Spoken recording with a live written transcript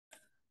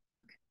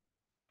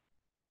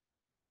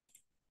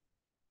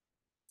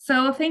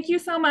So thank you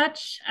so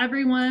much,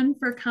 everyone,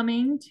 for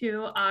coming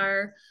to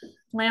our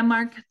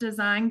landmark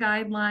design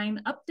guideline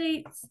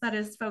updates that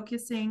is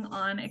focusing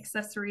on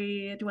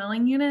accessory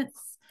dwelling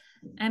units.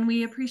 And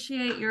we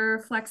appreciate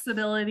your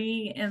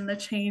flexibility in the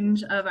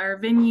change of our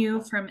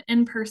venue from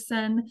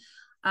in-person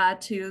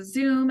to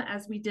Zoom,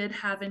 as we did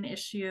have an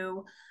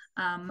issue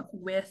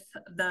with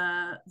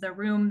the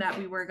room that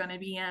we were going to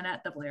be in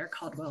at the Blair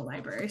Caldwell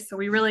Library. So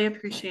we really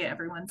appreciate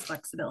everyone's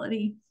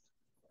flexibility.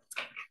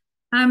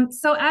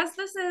 So as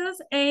this is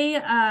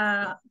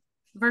a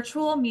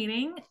virtual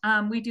meeting,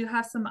 we do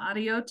have some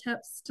audio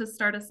tips to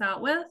start us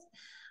out with.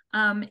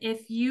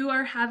 If you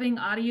are having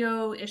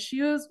audio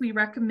issues, we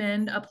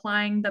recommend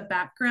applying the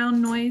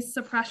background noise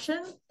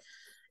suppression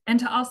and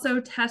to also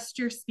test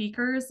your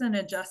speakers and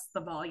adjust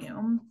the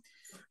volume.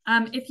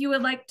 If you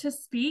would like to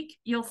speak,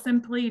 you'll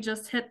simply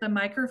just hit the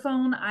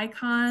microphone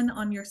icon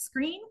on your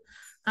screen.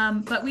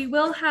 But we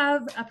will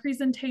have a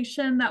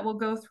presentation that we'll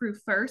go through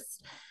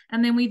first.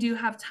 And then we do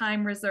have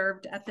time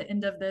reserved at the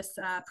end of this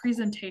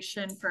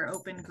presentation for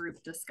open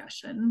group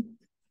discussion.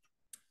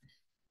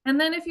 And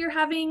then if you're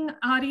having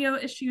audio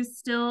issues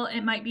still,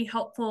 it might be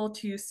helpful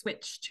to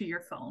switch to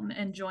your phone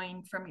and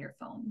join from your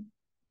phone.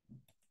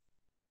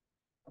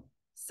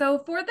 So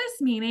for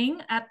this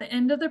meeting, at the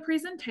end of the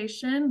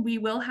presentation, we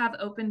will have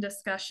open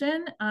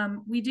discussion.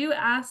 We do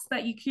ask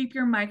that you keep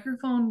your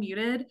microphone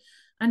muted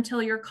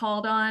until you're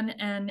called on,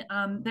 and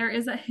there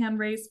is a hand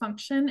raise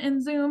function in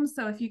Zoom.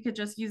 So if you could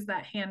just use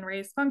that hand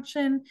raise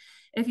function,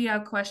 if you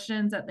have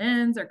questions at the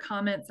end or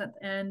comments at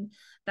the end,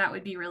 that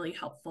would be really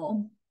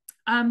helpful.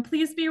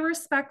 Please be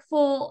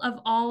respectful of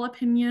all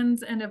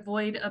opinions and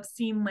avoid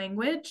obscene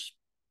language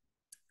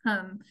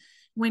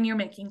when you're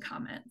making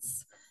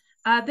comments.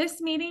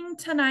 This meeting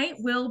tonight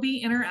will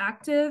be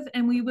interactive,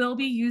 and we will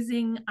be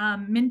using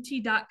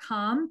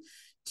Menti.com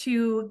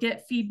to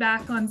get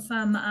feedback on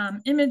some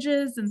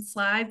images and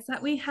slides that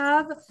we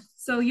have.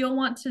 So you'll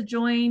want to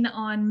join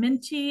on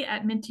Menti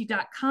at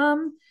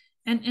Menti.com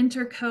and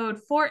enter code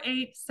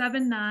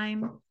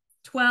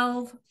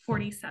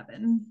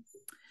 4879-1247.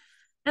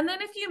 And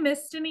then if you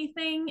missed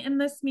anything in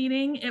this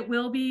meeting, it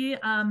will be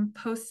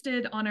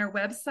posted on our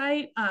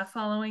website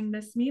following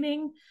this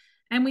meeting.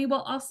 And we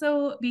will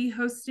also be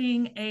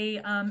hosting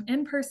a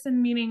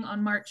in-person meeting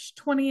on March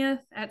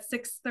 20th at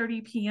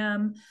 6:30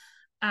 p.m.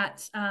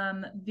 at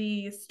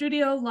the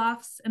studio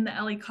lofts in the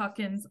Ellie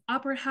Calkins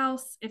Opera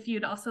House. If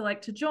you'd also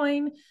like to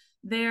join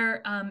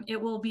there,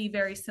 it will be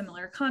very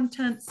similar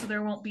content, so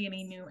there won't be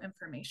any new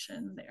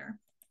information there.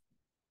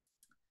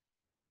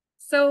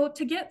 So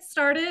to get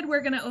started,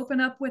 we're going to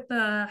open up with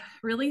a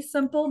really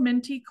simple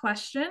Menti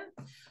question.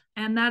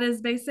 And that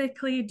is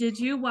basically, did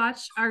you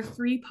watch our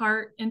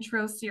 3-part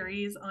intro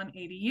series on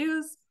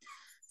ADUs?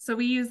 So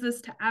we use this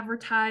to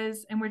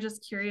advertise, and we're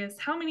just curious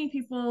how many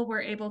people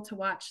were able to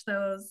watch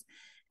those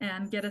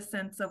and get a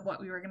sense of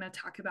what we were going to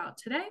talk about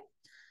today.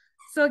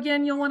 So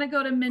again, you'll want to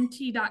go to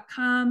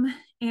Menti.com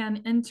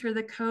and enter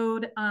the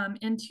code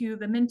into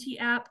the Menti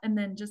app, and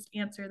then just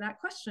answer that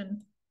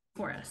question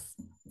for us.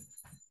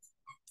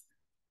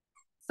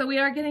 So we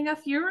are getting a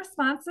few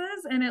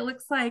responses, and it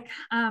looks like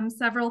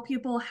several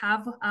people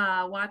have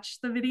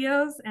watched the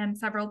videos, and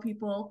several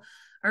people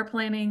are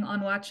planning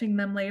on watching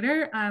them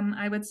later.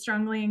 I would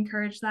strongly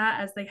encourage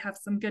that, as they have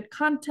some good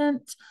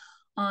content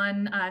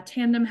on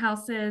tandem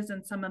houses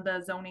and some of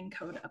the zoning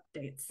code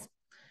updates.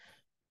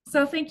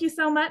 So thank you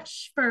so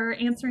much for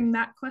answering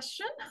that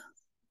question,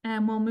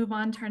 and we'll move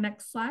on to our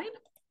next slide.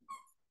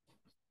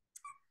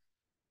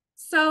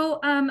 So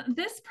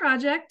this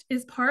project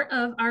is part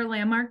of our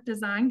landmark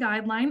design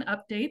guideline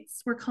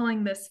updates. We're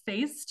calling this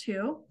phase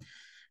 2.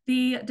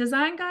 The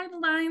design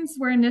guidelines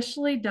were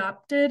initially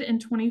adopted in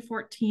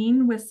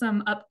 2014 with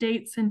some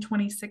updates in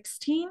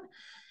 2016.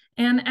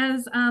 And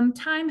as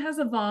time has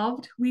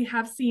evolved, we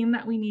have seen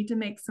that we need to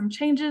make some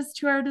changes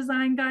to our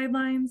design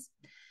guidelines.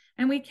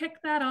 And we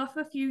kicked that off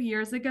a few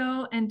years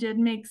ago and did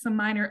make some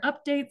minor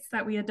updates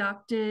that we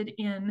adopted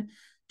in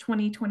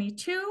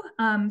 2022.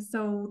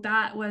 So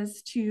that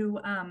was to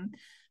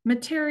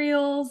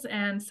materials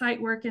and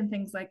site work and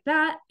things like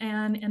that.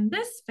 And in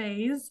this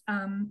phase,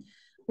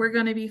 we're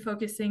going to be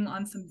focusing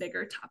on some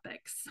bigger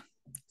topics.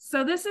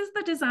 So this is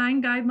the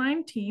design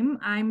guideline team.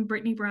 I'm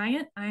Brittany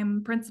Bryant.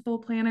 I'm principal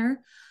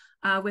planner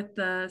with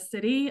the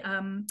city.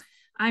 I'm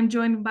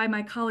joined by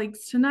my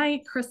colleagues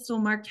tonight, Crystal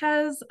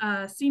Marquez,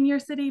 senior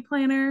city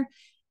planner,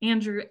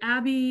 Andrew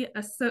Abbey,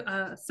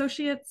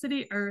 associate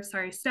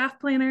staff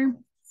planner,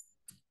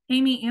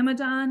 Amy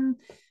Amadon,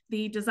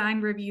 the design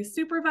review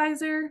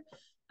supervisor,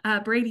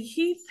 Brady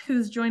Heath,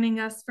 who's joining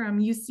us from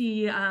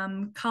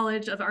UC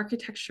College of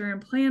Architecture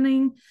and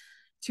Planning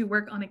to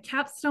work on a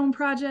capstone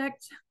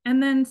project.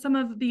 And then some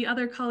of the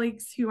other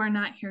colleagues who are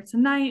not here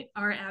tonight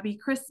are Abby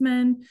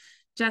Chrisman,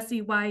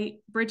 Jesse White,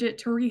 Bridget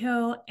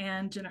Torrijo,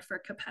 and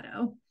Jennifer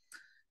Capetto.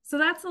 So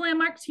that's the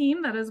landmark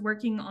team that is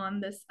working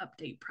on this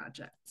update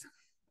project.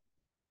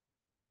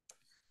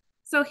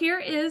 So here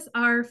is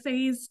our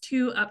phase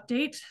 2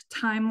 update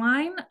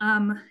timeline.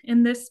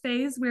 In this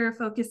phase, we're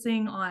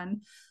focusing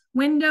on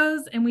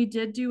Windows, and we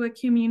did do a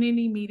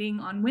community meeting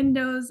on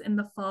Windows in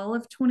the fall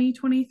of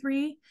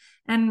 2023.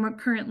 And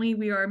currently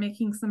we are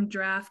making some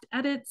draft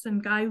edits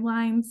and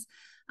guidelines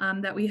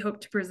that we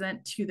hope to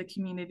present to the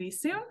community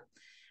soon.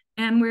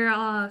 And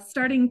we're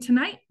starting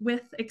tonight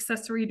with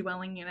accessory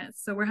dwelling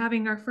units. So we're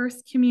having our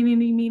first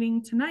community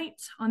meeting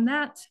tonight on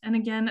that. And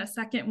again, a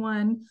second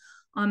one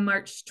on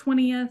March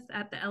 20th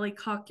at the Ellie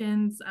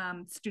Calkins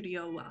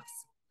Studio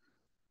Lofts.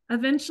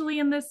 Eventually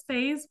in this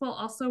phase, we'll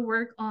also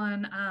work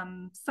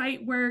on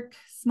site work,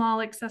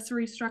 small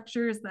accessory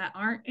structures that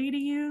aren't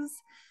ADUs,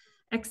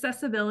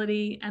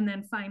 accessibility, and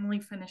then finally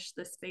finish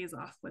this phase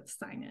off with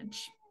signage.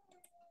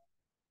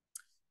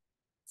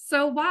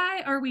 So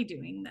why are we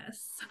doing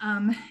this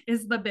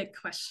is the big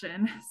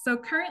question. So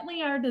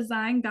currently our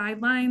design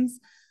guidelines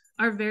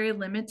are very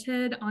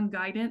limited on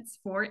guidance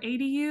for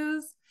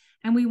ADUs,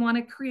 and we want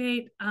to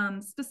create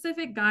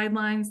specific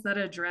guidelines that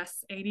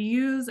address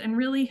ADUs and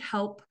really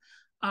help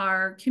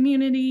our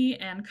community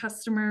and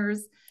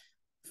customers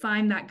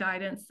find that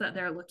guidance that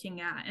they're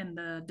looking at in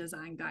the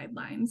design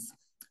guidelines.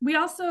 We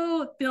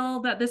also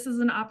feel that this is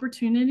an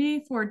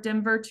opportunity for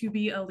Denver to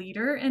be a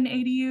leader in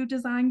ADU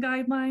design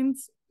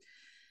guidelines.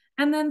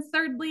 And then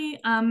thirdly,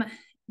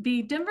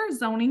 the Denver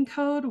zoning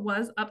code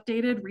was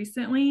updated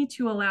recently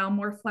to allow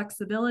more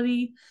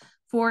flexibility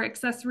for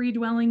accessory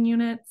dwelling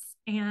units.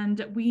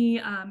 And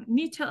we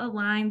need to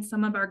align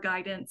some of our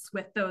guidance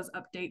with those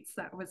updates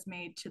that was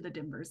made to the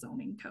Denver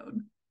zoning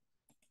code.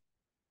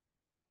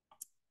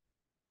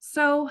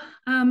 So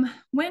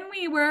when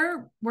we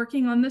were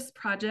working on this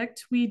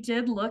project, we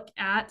did look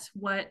at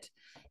what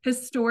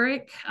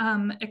historic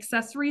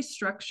accessory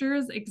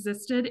structures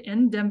existed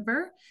in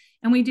Denver.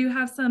 And we do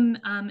have some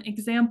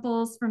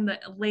examples from the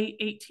late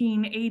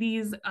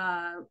 1880s,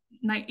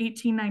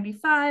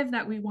 1895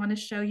 that we want to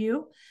show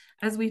you,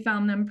 as we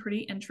found them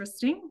pretty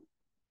interesting.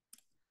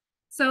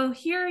 So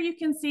here you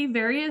can see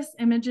various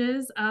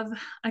images of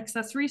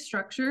accessory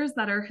structures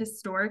that are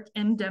historic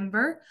in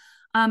Denver.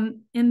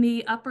 In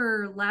the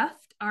upper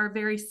left are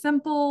very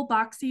simple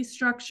boxy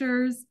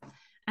structures.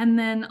 And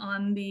then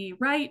on the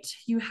right,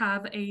 you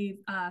have a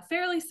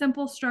fairly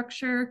simple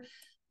structure,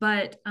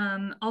 but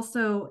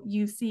also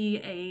you see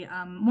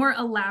a more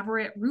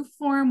elaborate roof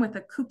form with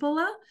a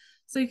cupola.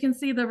 So you can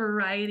see the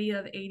variety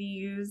of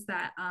ADUs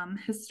that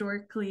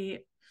historically,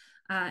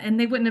 and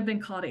they wouldn't have been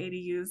called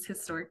ADUs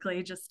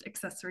historically, just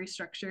accessory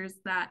structures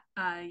that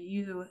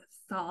you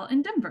saw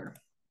in Denver.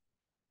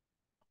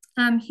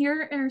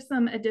 Here are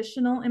some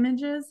additional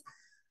images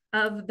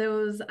of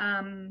those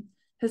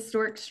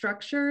historic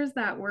structures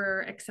that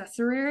were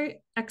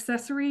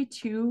accessory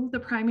to the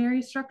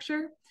primary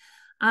structure.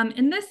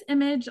 In this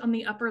image on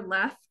the upper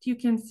left, you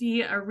can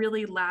see a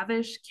really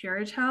lavish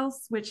carriage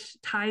house,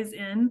 which ties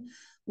in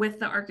with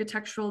the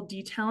architectural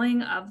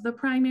detailing of the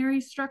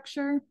primary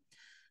structure.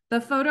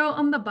 The photo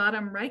on the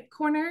bottom right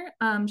corner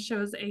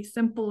shows a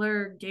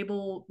simpler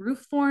gable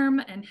roof form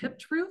and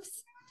hipped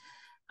roofs.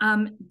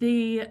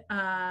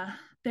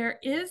 There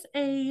is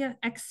a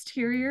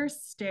exterior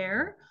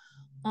stair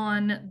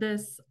on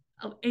this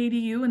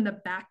ADU in the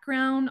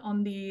background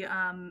on the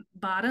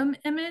bottom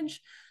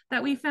image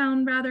that we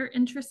found rather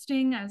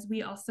interesting, as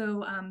we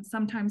also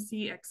sometimes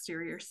see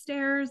exterior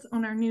stairs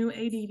on our new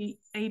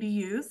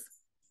ADUs.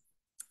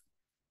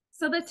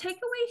 So the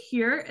takeaway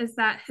here is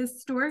that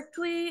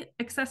historically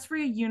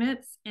accessory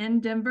units in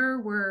Denver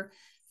were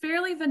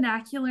fairly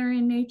vernacular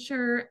in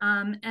nature,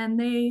 and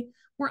they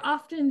were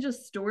often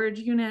just storage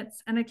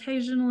units, and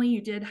occasionally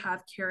you did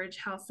have carriage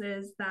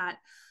houses that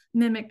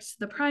mimicked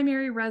the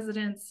primary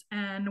residence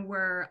and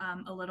were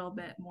a little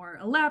bit more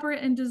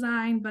elaborate in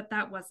design, but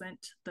that wasn't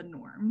the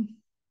norm.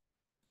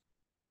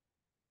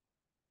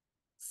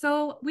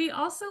 So we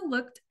also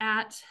looked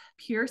at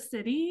Pure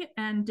City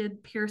and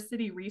did Pure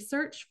City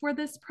research for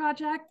this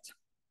project.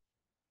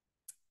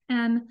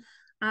 And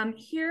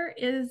here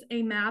is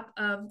a map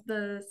of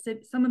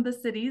some of the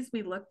cities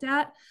we looked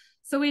at.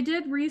 So we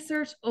did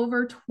research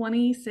over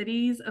 20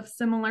 cities of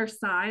similar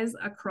size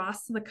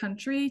across the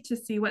country to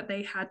see what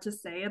they had to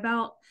say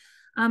about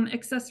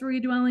accessory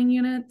dwelling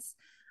units.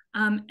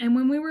 And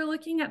when we were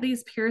looking at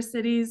these peer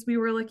cities, we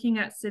were looking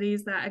at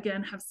cities that,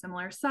 again, have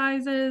similar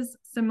sizes,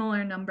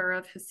 similar number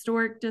of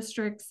historic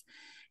districts,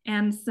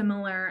 and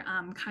similar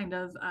kind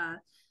of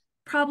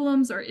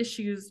problems or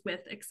issues with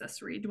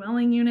accessory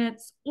dwelling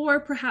units, or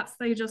perhaps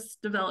they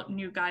just developed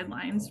new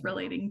guidelines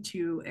relating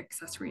to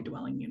accessory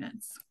dwelling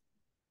units.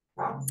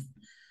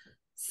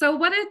 So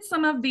what did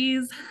some of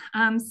these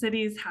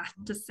cities have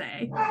to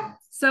say?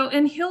 So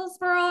in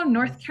Hillsborough,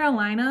 North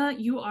Carolina,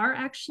 you are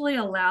actually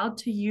allowed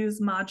to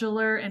use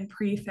modular and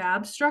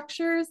prefab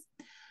structures.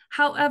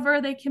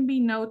 However, they can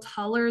be no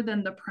taller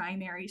than the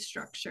primary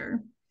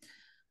structure.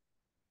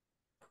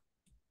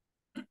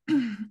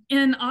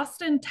 In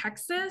Austin,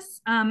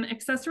 Texas,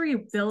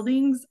 accessory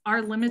buildings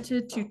are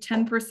limited to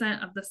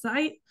 10% of the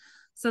site.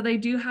 So they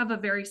do have a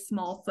very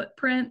small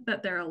footprint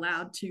that they're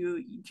allowed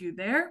to do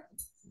there.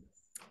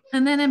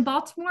 And then in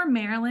Baltimore,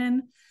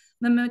 Maryland,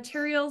 the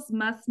materials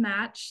must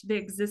match the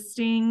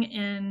existing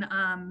in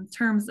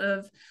terms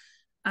of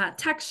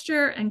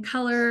texture and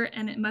color,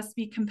 and it must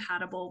be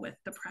compatible with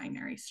the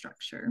primary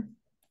structure.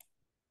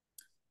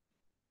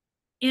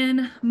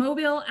 In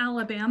Mobile,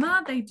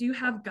 Alabama, they do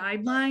have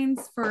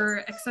guidelines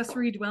for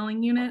accessory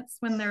dwelling units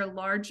when they're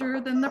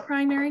larger than the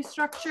primary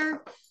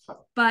structure,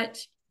 but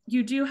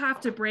you do have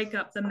to break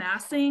up the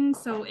massing,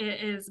 so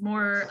it is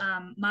more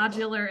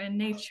modular in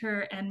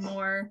nature and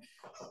more,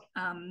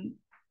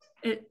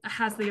 it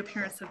has the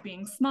appearance of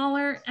being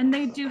smaller, and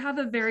they do have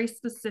a very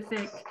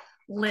specific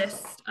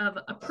list of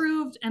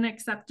approved and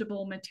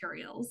acceptable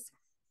materials.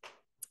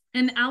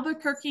 In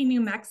Albuquerque,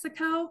 New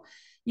Mexico,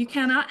 you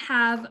cannot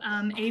have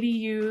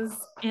ADUs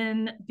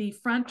in the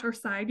front or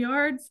side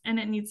yards, and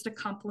it needs to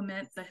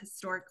complement the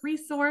historic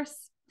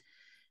resource.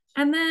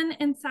 And then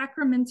in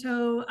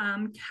Sacramento,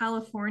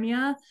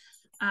 California,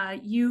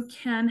 you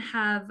can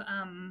have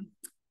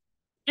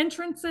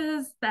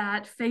entrances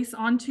that face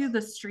onto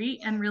the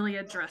street and really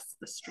address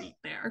the street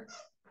there.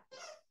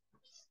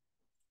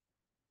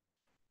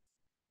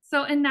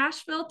 So in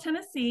Nashville,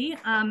 Tennessee,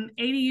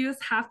 ADUs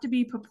have to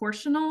be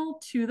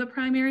proportional to the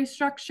primary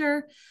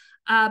structure,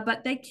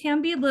 but they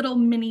can be little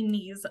mini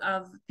me's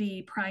of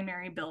the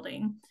primary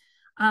building.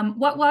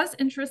 What was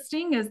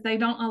interesting is they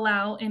don't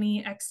allow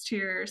any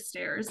exterior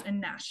stairs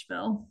in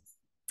Nashville.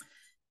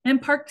 In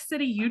Park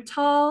City,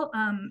 Utah,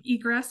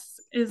 egress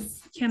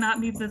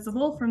cannot be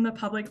visible from the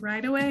public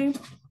right-of-way.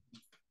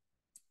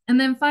 And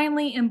then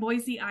finally, in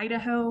Boise,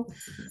 Idaho,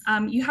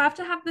 you have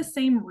to have the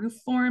same roof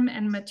form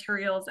and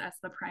materials as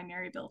the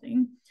primary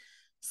building.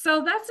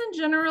 So that's in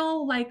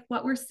general like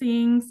what we're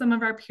seeing some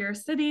of our peer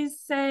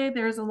cities say.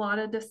 There's a lot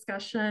of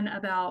discussion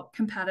about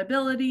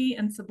compatibility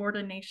and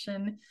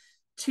subordination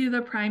to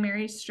the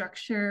primary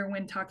structure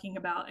when talking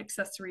about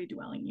accessory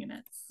dwelling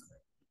units.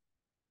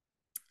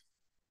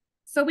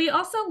 So we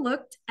also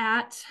looked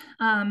at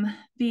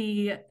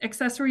the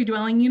accessory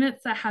dwelling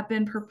units that have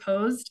been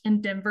proposed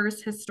in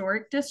Denver's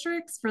historic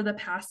districts for the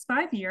past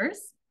 5 years.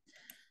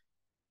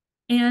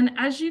 And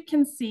as you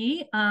can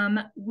see,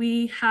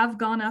 we have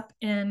gone up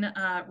in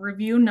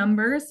review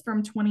numbers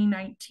from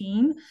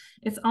 2019.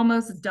 It's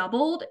almost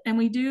doubled, and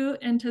we do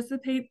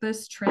anticipate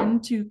this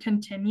trend to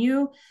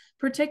continue,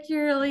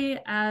 particularly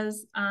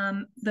as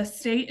the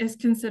state is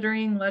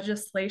considering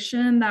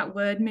legislation that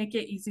would make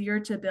it easier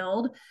to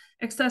build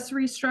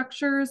accessory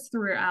structures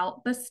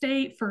throughout the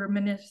state for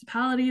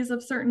municipalities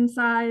of certain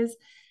size,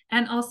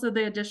 and also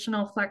the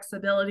additional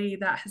flexibility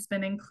that has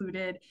been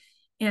included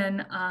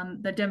in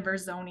the Denver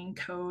zoning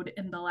code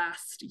in the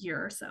last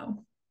year or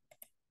so.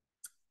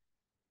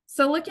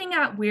 So looking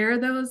at where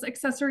those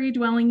accessory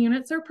dwelling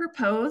units are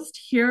proposed,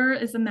 here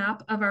is a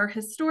map of our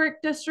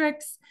historic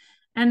districts,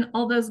 and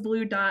all those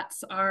blue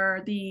dots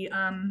are the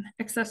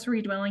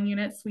accessory dwelling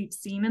units we've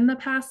seen in the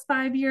past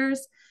 5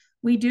 years.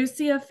 We do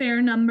see a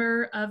fair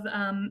number of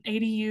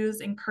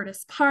ADUs in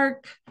Curtis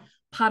Park,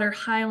 Potter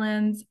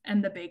Highlands,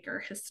 and the Baker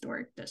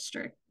Historic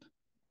District.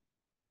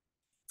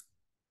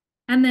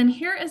 And then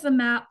here is a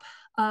map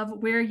of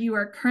where you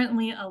are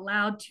currently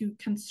allowed to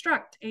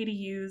construct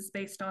ADUs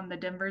based on the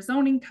Denver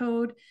zoning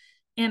code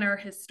in our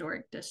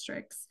historic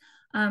districts.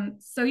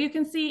 So you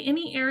can see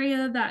any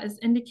area that is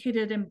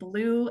indicated in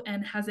blue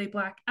and has a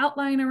black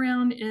outline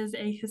around is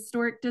a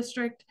historic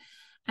district.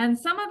 And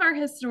some of our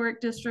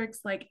historic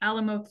districts like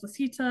Alamo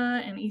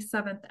Placita and East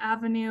 7th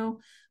Avenue,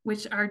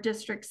 which are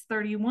districts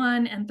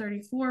 31 and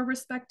 34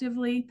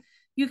 respectively,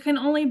 you can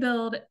only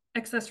build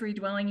accessory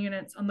dwelling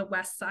units on the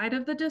west side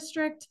of the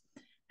district.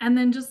 And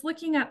then just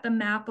looking at the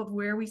map of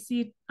where we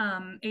see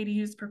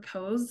ADUs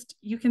proposed,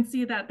 you can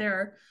see that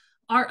there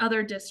are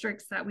other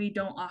districts that we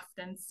don't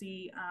often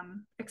see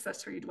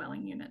accessory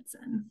dwelling units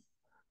in.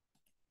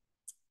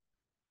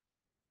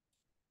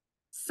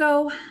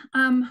 So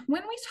when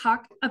we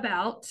talk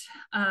about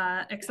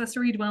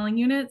accessory dwelling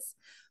units,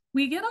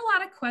 we get a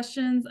lot of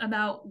questions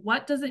about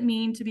what does it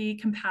mean to be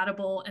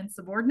compatible and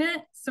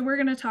subordinate. So we're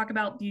going to talk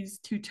about these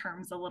two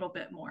terms a little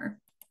bit more.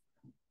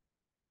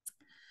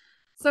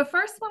 So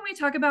first, when we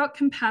talk about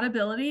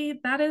compatibility,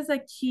 that is a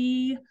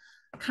key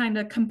kind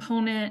of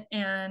component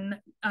and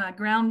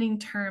grounding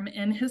term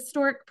in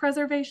historic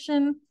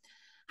preservation.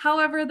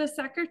 However, the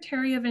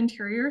Secretary of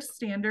Interior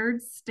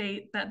standards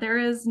state that there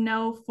is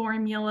no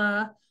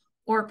formula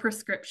or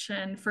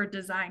prescription for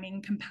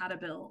designing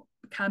compatible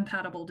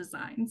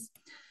designs.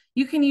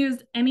 You can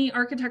use any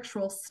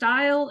architectural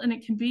style, and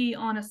it can be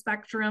on a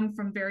spectrum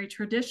from very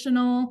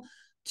traditional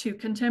to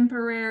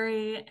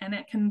contemporary, and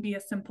it can be a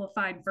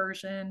simplified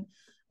version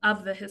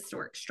of the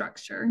historic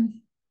structure.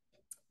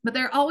 But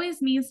there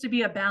always needs to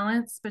be a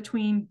balance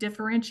between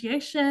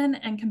differentiation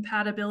and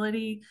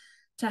compatibility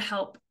to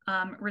help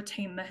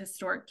retain the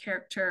historic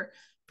character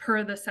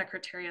per the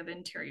Secretary of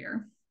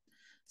Interior.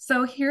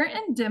 So here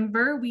in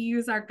Denver, we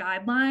use our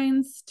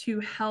guidelines to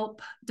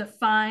help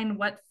define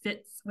what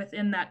fits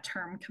within that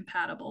term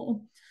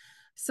compatible.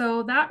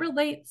 So that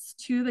relates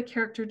to the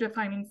character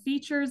defining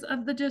features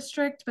of the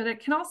district, but it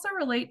can also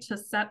relate to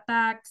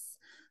setbacks,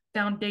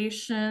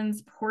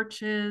 foundations,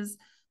 porches,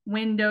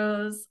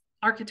 windows,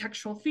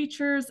 architectural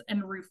features,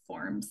 and roof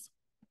forms.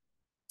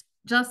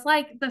 Just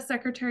like the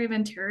Secretary of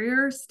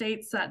Interior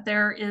states that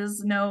there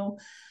is no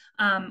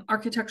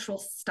architectural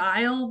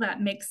style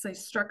that makes a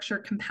structure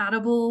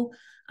compatible,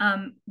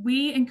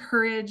 we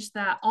encourage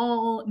that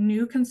all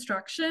new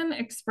construction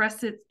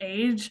express its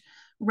age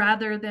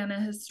rather than a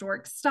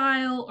historic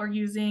style or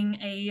using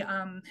a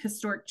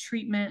historic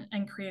treatment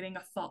and creating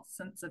a false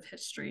sense of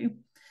history.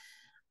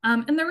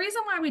 And the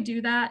reason why we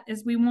do that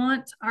is we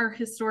want our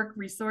historic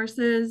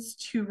resources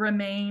to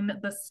remain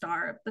the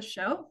star of the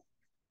show.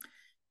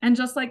 And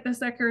just like the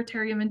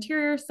Secretary of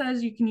Interior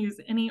says, you can use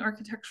any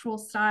architectural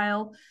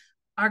style,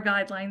 our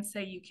guidelines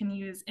say you can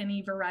use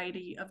any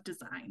variety of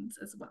designs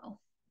as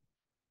well.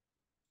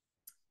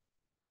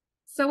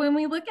 So when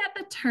we look at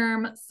the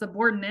term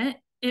subordinate,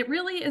 it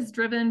really is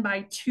driven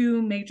by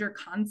two major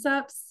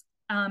concepts,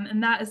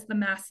 and that is the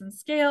mass and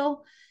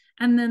scale,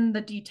 and then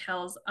the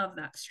details of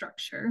that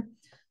structure.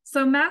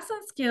 So mass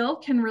and scale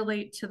can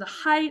relate to the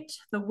height,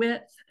 the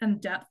width, and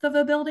depth of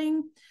a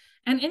building.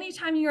 And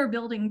anytime you are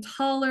building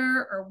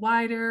taller or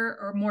wider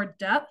or more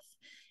depth,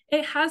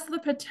 it has the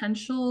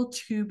potential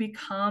to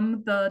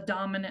become the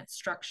dominant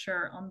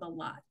structure on the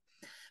lot.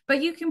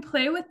 But you can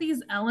play with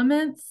these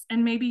elements,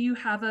 and maybe you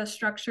have a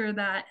structure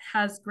that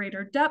has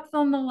greater depth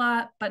on the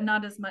lot, but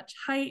not as much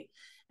height,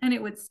 and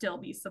it would still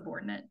be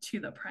subordinate to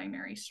the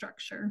primary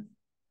structure.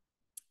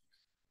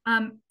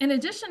 In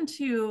addition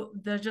to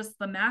just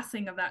the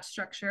massing of that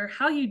structure,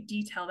 how you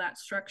detail that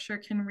structure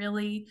can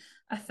really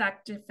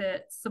affect if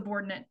it's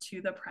subordinate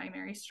to the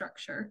primary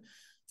structure.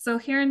 So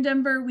here in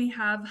Denver, we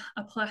have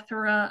a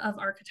plethora of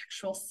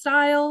architectural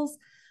styles.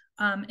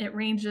 It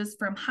ranges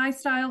from high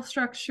style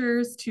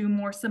structures to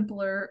more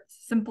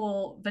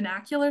simple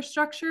vernacular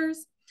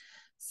structures.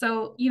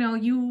 So, you know,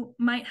 you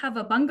might have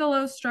a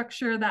bungalow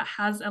structure that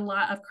has a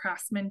lot of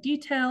craftsman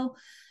detail.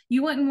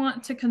 You wouldn't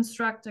want to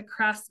construct a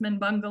craftsman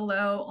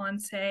bungalow on,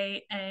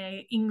 say,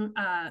 a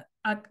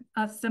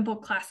simple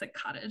classic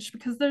cottage,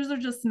 because those are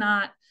just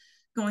not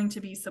going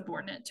to be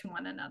subordinate to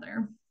one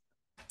another.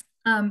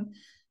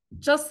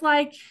 Just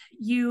like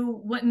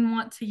you wouldn't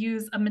want to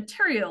use a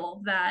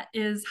material that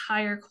is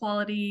higher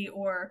quality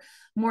or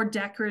more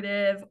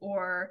decorative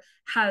or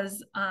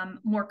has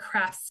more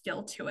craft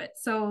skill to it.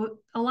 So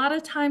a lot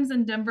of times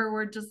in Denver,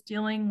 we're just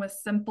dealing with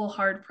simple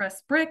hard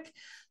pressed brick.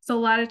 So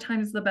a lot of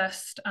times the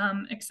best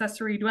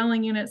accessory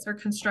dwelling units are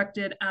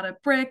constructed out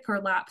of brick or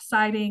lap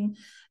siding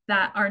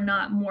that are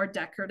not more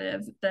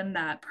decorative than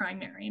that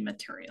primary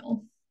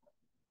material.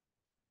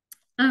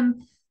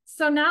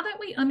 So now that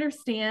we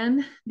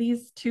understand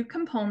these two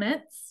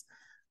components,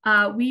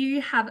 we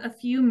have a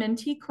few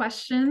Menti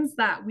questions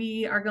that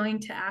we are going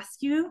to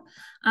ask you.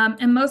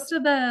 And most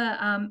of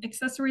the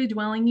accessory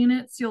dwelling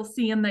units you'll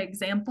see in the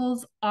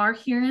examples are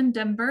here in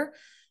Denver.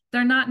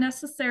 They're not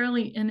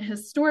necessarily in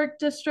historic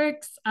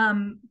districts,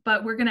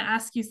 but we're going to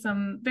ask you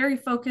some very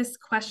focused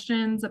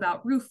questions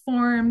about roof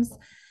forms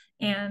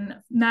and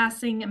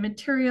massing and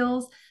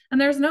materials. And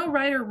there's no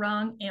right or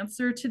wrong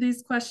answer to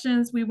these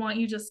questions. We want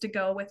you just to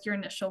go with your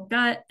initial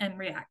gut and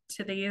react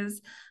to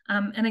these.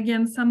 And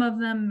again, some of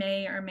them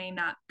may or may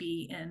not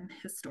be in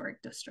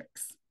historic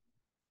districts.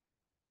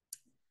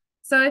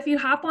 So if you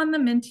hop on the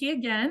Menti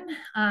again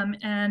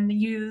and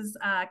use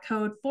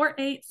code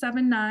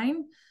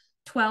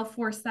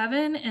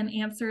 4879-1247 and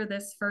answer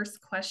this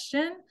first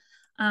question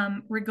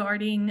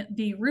regarding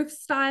the roof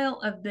style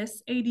of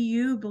this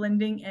ADU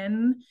blending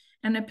in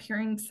and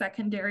appearing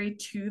secondary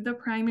to the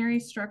primary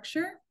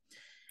structure.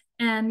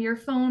 And your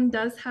phone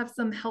does have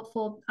some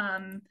helpful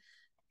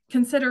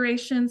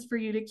considerations for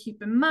you to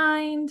keep in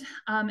mind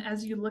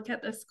as you look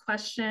at this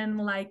question,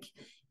 like,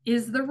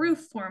 is the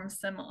roof form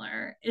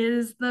similar?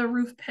 Is the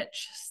roof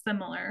pitch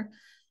similar?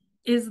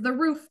 Is the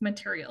roof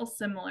material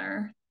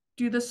similar?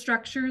 Do the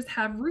structures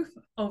have roof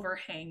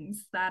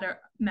overhangs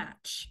that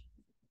match?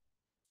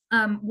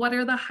 What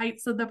are the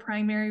heights of the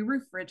primary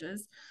roof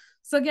ridges?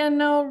 So again,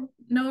 no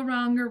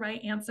wrong or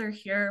right answer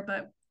here,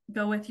 but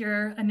go with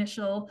your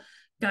initial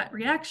gut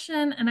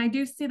reaction. And I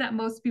do see that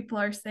most people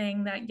are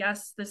saying that,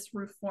 yes, this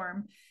roof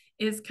form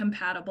is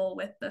compatible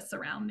with the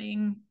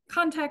surrounding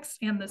context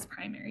and this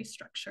primary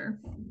structure.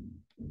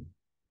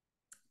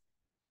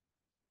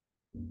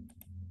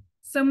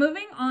 So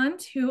moving on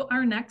to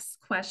our next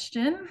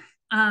question,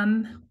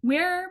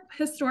 where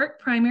historic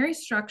primary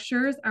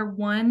structures are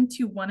 1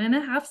 to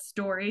 1.5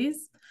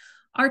 stories,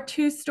 are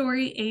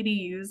 2-story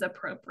ADUs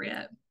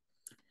appropriate?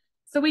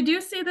 So we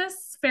do see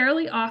this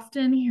fairly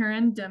often here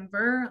in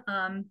Denver.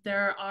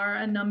 There are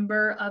a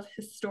number of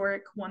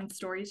historic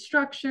 1-story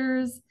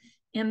structures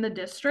in the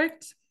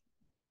district.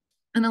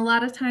 And a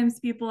lot of times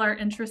people are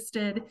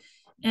interested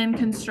in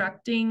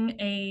constructing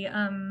a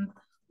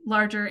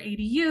larger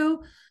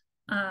ADU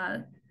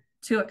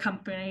to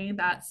accompany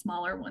that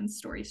smaller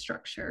 1-story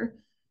structure.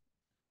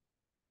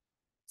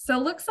 So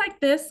it looks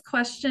like this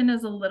question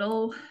is a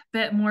little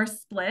bit more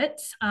split,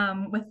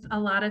 with a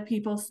lot of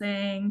people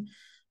saying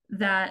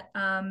that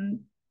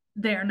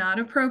they're not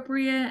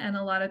appropriate and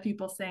a lot of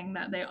people saying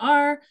that they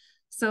are.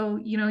 So,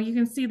 you know, you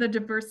can see the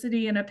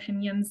diversity in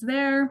opinions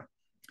there.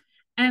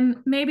 And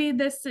maybe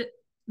this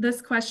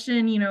this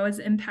question, is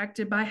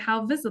impacted by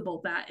how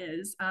visible that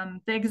is.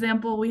 The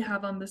example we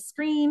have on the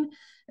screen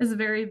is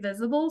very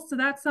visible, so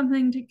that's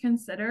something to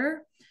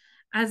consider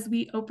as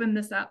we open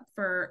this up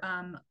for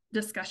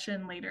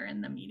discussion later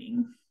in the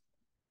meeting.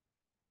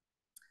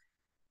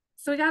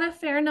 So we got a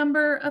fair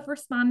number of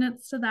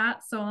respondents to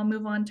that, so I'll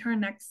move on to our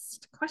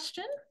next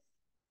question.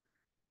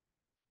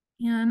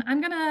 And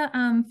I'm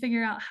gonna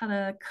figure out how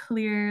to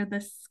clear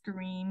the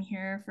screen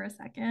here for a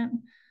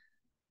second.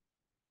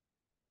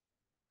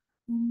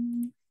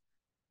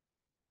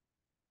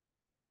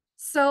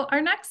 So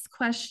our next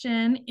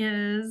question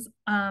is,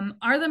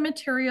 are the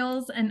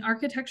materials and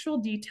architectural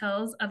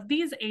details of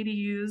these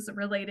ADUs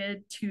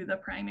related to the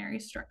primary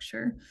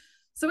structure?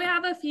 So we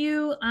have a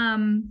few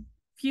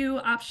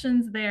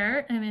options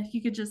there, and if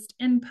you could just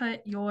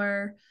input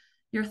your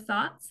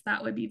thoughts,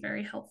 that would be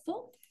very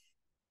helpful.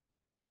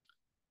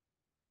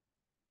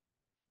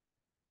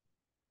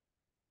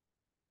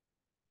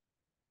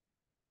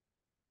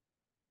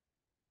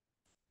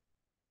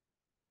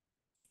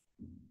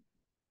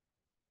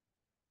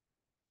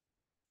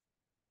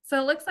 So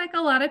it looks like a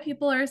lot of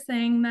people are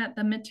saying that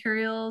the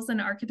materials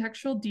and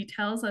architectural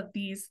details of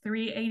these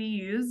 3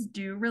 ADUs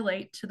do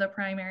relate to the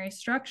primary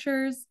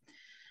structures.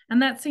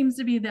 And that seems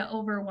to be the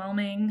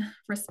overwhelming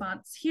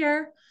response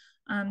here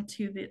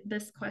to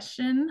this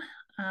question.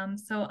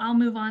 So I'll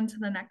move on to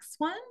the next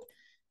one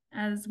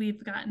as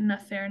we've gotten a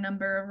fair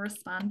number of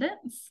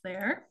respondents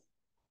there.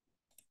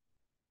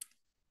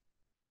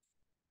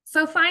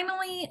 So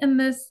finally, in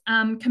this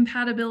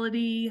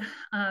compatibility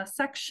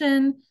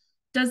section,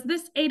 does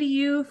this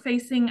ADU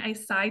facing a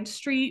side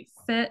street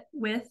fit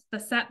with the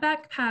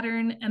setback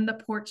pattern and the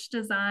porch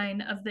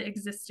design of the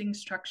existing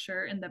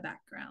structure in the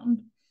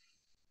background?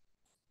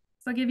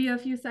 So I'll give you a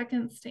few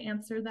seconds to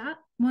answer that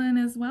one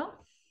as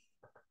well.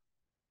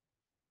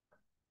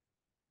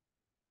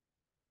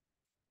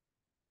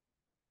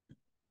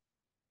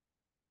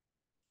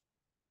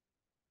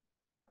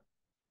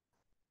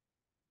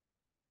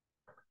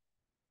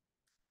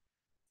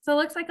 So it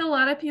looks like a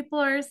lot of people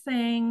are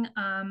saying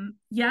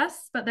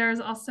yes, but there's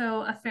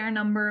also a fair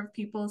number of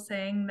people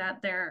saying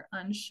that they're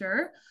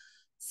unsure.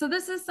 So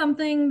this is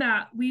something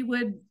that we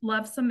would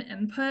love some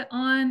input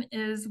on,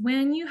 is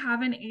when you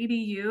have an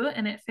ADU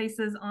and it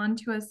faces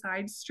onto a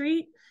side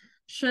street,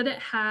 should it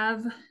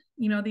have,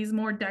 these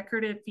more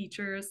decorative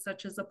features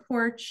such as a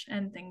porch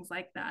and things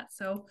like that.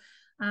 So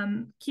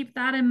keep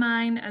that in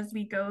mind as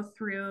we go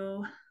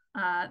through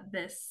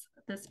this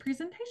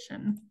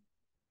presentation.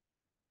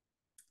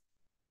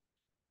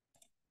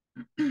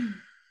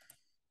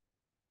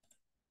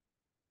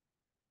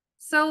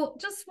 So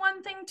just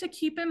one thing to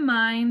keep in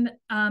mind,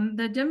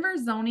 the Denver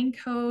zoning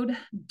code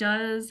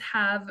does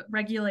have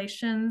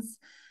regulations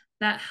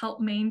that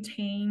help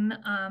maintain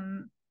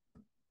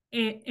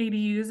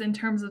ADUs in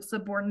terms of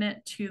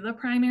subordinate to the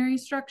primary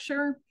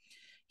structure.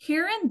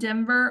 Here in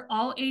Denver,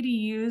 all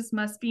ADUs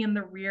must be in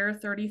the rear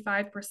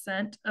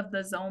 35% of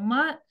the zone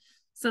lot.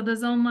 So the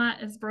zone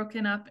lot is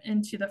broken up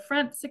into the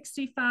front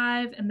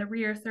 65 and the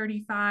rear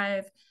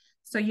 35.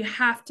 So you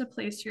have to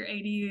place your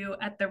ADU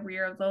at the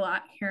rear of the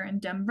lot here in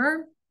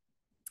Denver.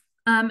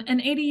 An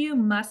ADU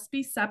must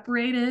be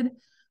separated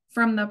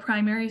from the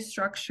primary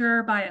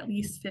structure by at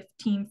least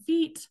 15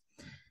 feet.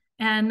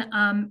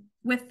 And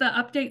with the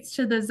updates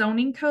to the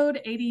zoning code,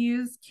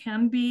 ADUs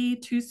can be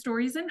 2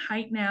 stories in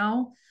height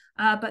now,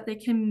 but they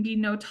can be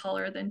no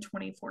taller than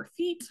 24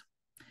 feet.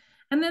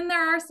 And then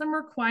there are some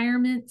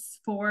requirements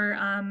for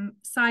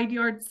side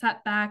yard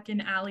setback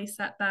and alley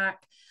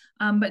setback.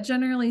 But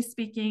generally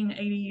speaking,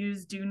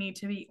 ADUs do need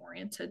to be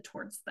oriented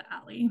towards the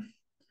alley.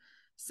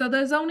 So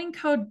the zoning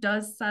code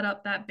does set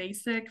up that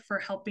basic for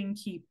helping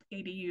keep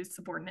ADUs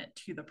subordinate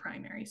to the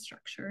primary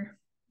structure.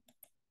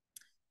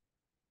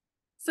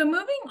 So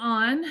moving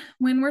on,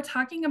 when we're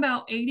talking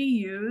about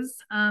ADUs,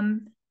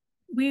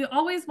 we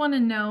always want to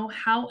know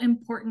how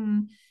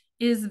important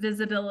is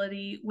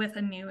visibility with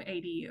a new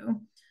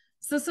ADU.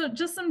 So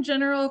just some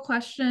general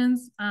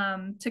questions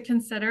to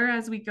consider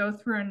as we go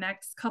through our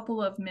next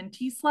couple of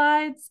Minty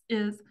slides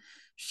is,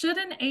 should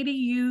an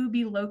ADU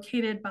be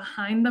located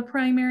behind the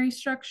primary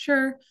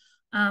structure?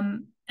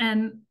 And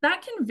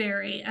that can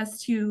vary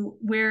as to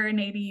where an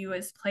ADU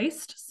is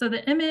placed. So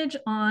the image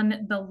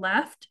on the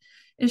left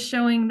is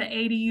showing the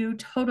ADU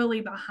totally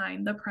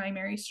behind the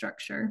primary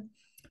structure.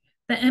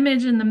 The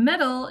image in the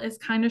middle is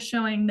kind of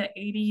showing the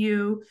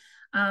ADU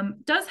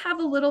does have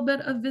a little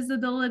bit of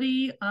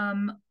visibility.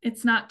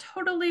 It's not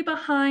totally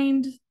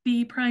behind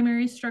the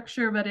primary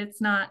structure, but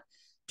it's not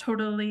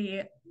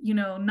totally,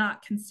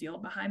 not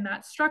concealed behind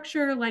that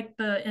structure like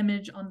the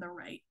image on the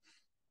right.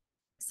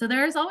 So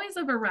there's always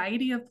a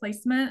variety of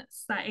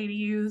placements that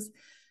ADUs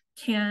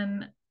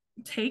can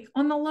take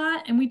on the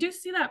lot. And we do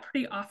see that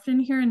pretty often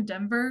here in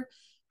Denver,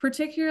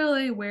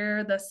 particularly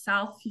where the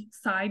south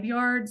side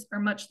yards are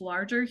much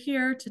larger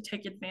here to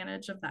take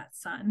advantage of that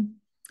sun.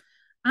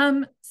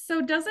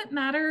 So does it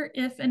matter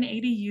if an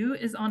ADU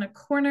is on a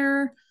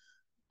corner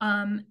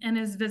and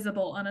is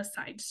visible on a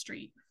side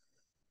street?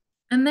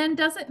 And then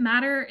does it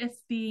matter if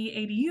the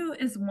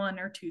ADU is 1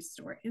 or 2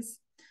 stories?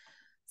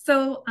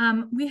 So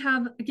we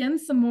have, again,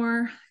 some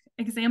more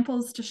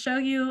examples to show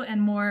you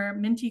and more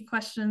Minty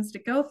questions to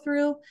go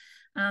through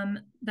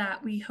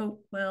that we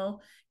hope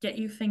will get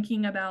you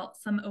thinking about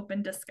some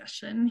open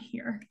discussion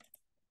here.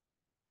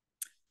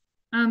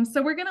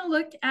 So we're going to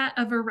look at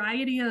a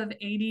variety of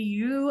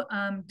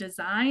ADU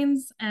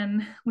designs,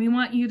 and we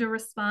want you to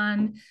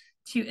respond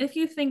to if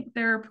you think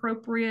they're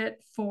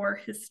appropriate for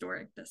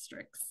historic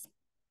districts.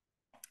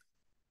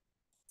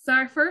 So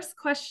our first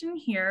question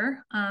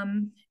here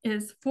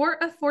is, for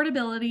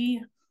affordability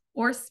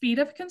or speed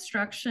of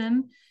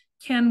construction,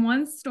 can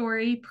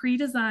one-story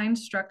pre-designed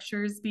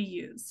structures be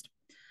used?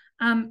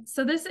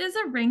 So this is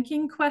a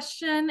ranking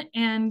question,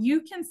 and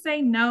you can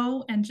say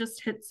no and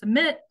just hit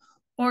submit,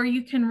 or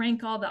you can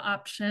rank all the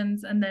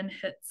options and then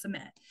hit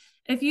submit.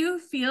 If you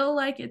feel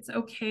like it's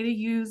okay to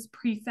use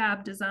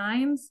prefab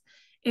designs,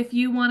 if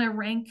you want to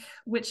rank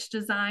which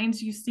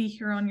designs you see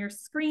here on your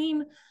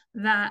screen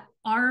that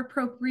are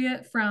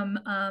appropriate from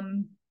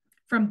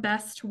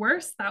best to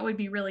worst, that would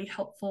be really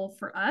helpful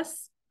for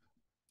us.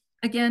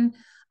 Again,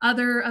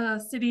 other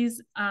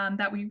cities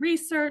that we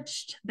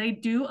researched, they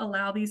do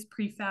allow these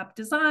prefab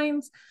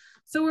designs.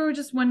 So we were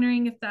just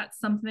wondering if that's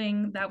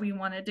something that we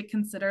wanted to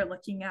consider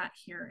looking at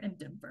here in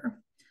Denver.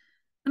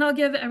 And I'll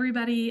give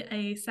everybody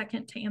a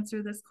second to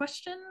answer this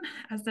question,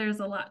 as there's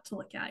a lot to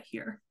look at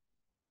here.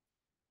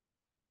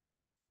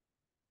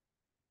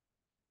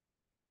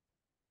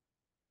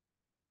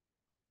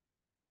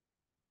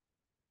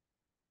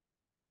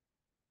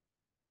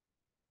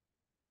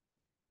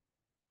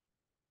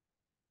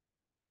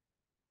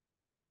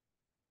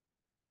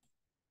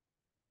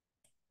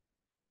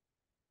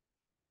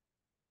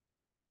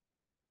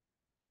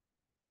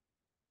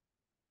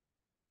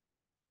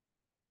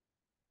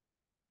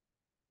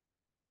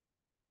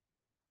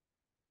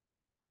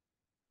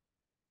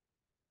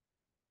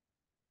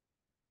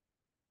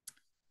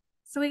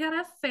 So we got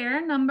a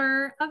fair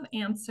number of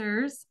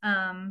answers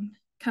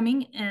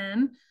coming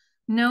in.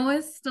 No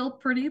is still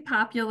pretty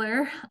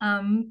popular.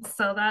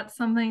 So that's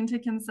something to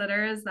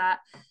consider, is that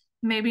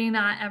maybe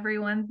not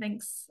everyone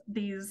thinks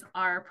these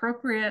are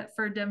appropriate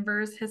for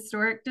Denver's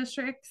historic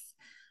districts.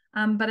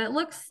 But it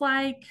looks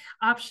like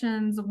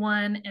options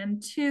 1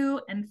 and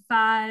 2 and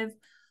 5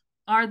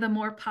 are the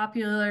more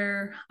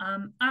popular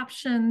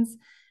options.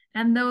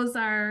 And those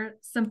are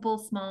simple,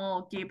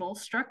 small gable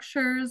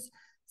structures.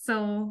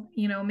 So,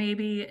 you know,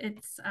 maybe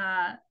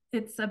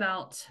it's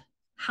about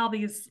how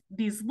these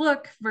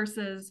look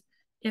versus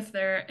if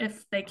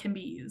they can be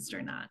used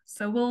or not.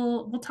 So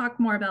we'll talk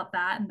more about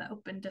that in the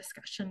open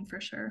discussion for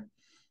sure.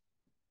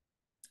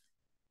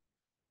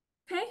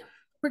 Okay,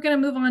 we're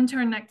going to move on to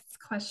our next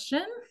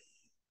question.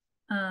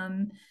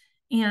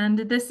 And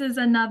this is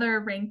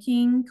another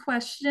ranking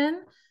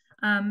question,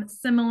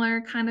 similar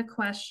kind of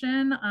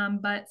question,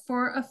 but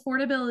for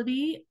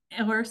affordability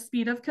or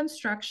speed of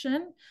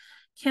construction,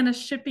 can a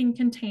shipping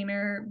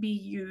container be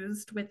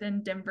used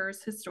within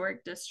Denver's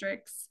historic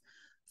districts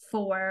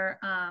for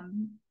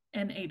an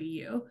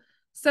ADU?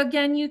 So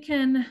again, you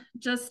can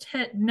just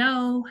hit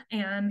no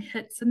and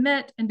hit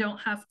submit and don't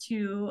have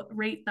to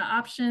rate the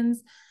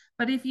options.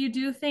 But if you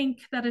do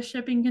think that a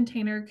shipping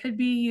container could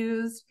be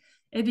used,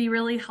 it'd be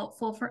really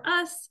helpful for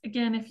us,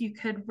 again, if you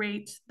could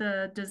rate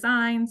the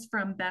designs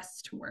from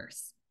best to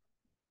worst.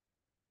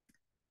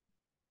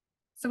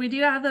 So we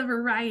do have a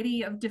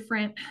variety of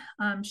different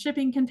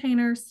shipping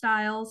container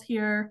styles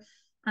here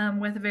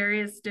with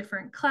various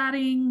different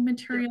cladding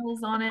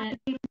materials on it.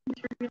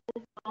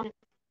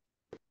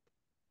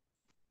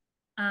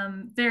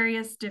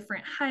 Various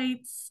different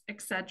heights,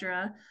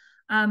 etc.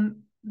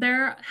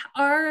 There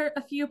are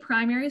a few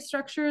primary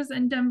structures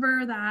in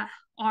Denver that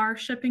are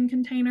shipping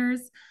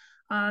containers.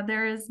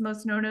 There is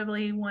most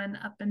notably one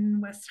up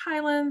in West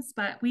Highlands,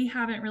 but we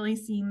haven't really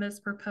seen this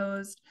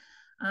proposed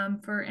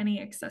for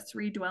any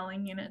accessory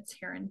dwelling units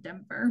here in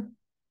Denver.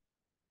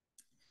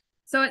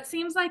 So it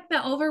seems like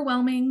the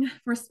overwhelming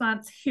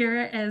response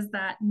here is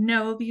that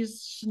no,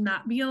 these should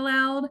not be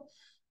allowed,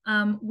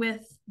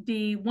 with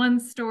the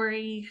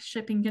one-story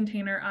shipping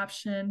container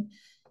option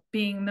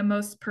being the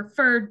most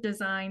preferred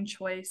design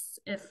choice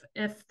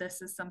if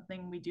this is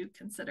something we do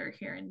consider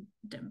here in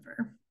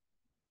Denver.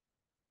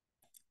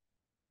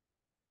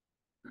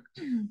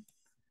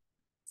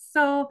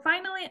 So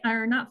finally,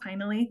 or not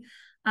finally,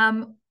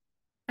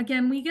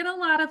 again, we get a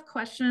lot of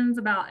questions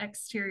about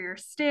exterior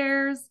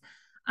stairs.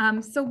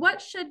 So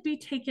what should be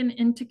taken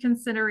into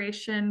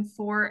consideration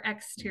for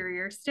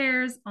exterior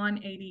stairs on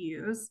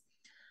ADUs?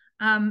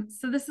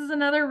 So this is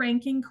another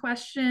ranking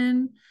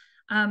question.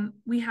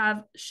 We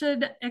have,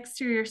 should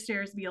exterior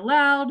stairs be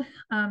allowed?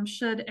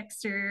 Should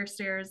exterior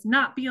stairs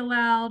not be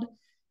allowed?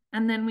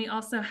 And then we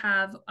also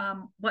have,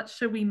 what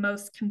should we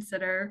most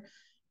consider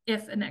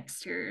if an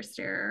exterior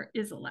stair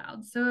is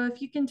allowed? So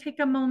if you can take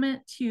a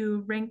moment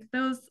to rank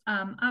those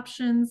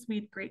options,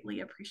 we'd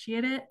greatly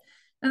appreciate it.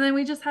 And then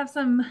we just have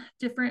some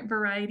different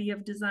variety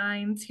of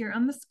designs here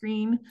on the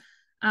screen,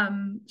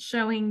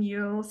 showing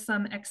you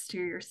some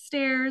exterior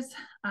stairs.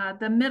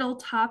 The middle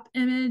top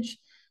image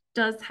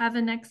does have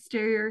an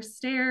exterior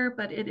stair,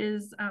 but it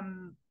is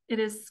it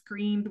is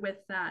screened with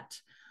that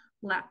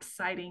lap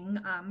siding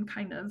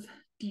kind of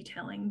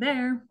detailing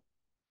there.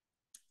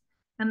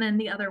 And then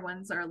the other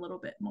ones are a little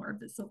bit more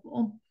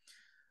visible.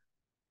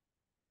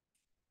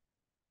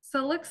 So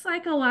it looks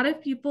like a lot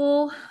of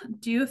people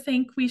do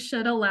think we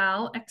should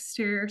allow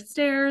exterior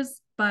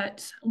stairs,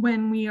 but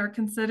when we are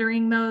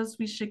considering those,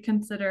 we should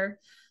consider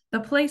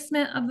the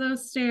placement of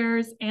those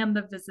stairs and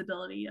the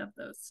visibility of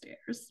those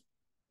stairs.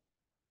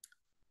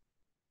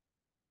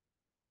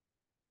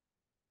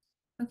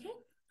 Okay,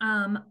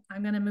 I'm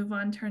going to move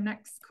on to our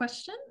next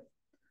question.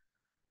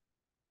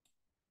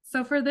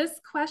 So for this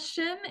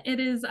question, it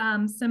is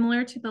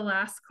similar to the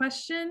last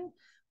question.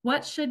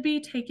 What should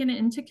be taken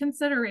into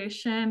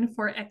consideration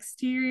for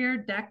exterior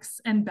decks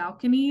and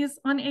balconies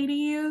on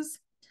ADUs?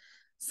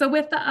 So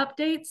with the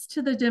updates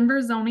to the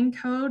Denver zoning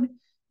code,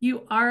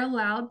 you are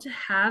allowed to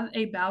have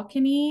a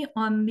balcony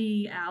on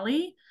the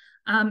alley.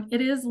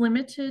 It is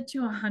limited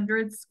to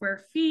 100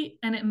 square feet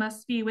and it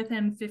must be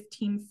within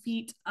 15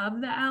 feet of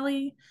the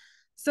alley.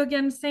 So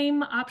again,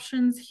 same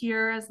options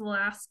here as the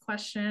last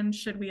question.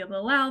 Should we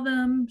allow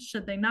them?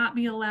 Should they not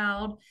be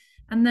allowed?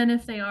 And then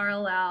if they are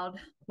allowed,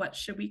 what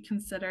should we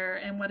consider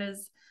and what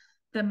is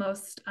the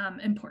most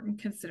important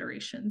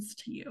considerations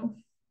to you?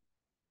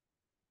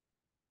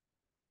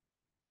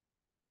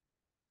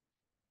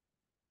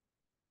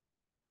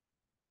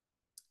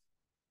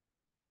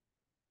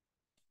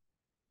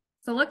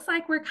 So it looks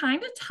like we're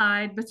kind of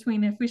tied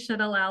between if we should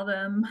allow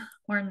them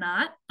or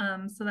not.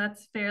 So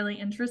that's fairly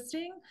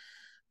interesting.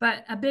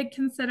 But a big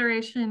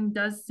consideration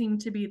does seem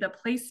to be the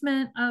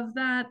placement of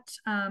that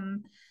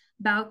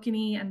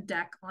balcony and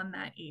deck on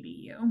that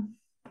ADU.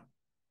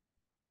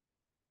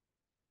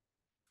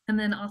 And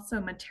then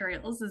also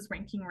materials is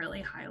ranking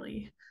really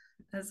highly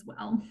as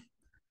well.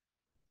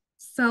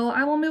 So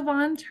I will move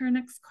on to our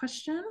next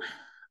question.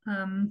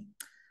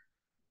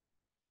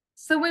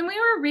 So when we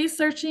were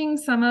researching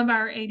some of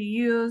our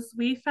ADUs,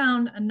 we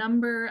found a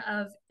number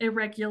of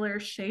irregular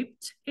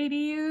shaped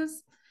ADUs,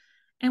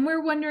 and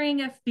we're wondering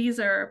if these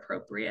are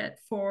appropriate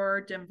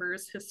for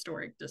Denver's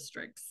historic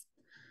districts.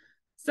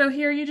 So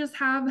here you just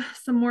have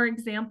some more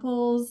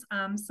examples,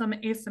 some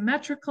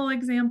asymmetrical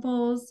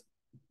examples,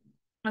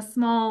 a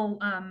small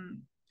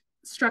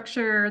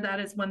structure that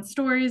is 1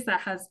 story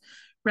that has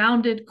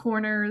rounded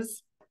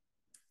corners,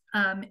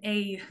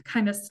 a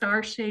kind of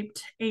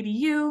star-shaped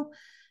ADU.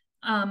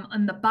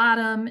 On the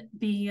bottom,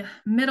 the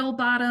middle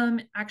bottom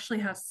actually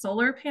has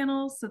solar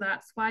panels, so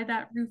that's why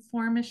that roof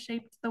form is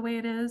shaped the way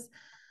it is.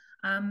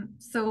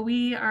 So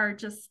we are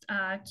just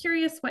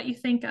curious what you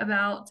think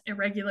about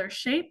irregular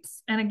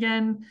shapes. And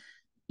again,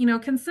 you know,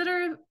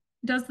 consider,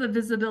 does the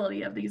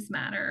visibility of these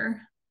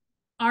matter?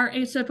 Are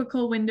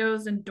atypical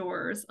windows and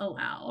doors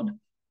allowed?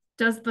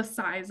 Does the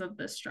size of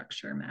the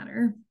structure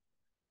matter?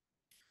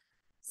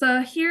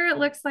 So here it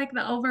looks like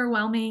the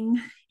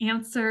overwhelming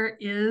answer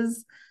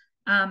is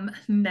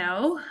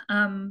no,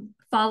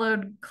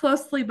 followed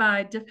closely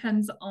by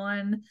depends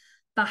on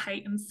the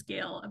height and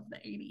scale of the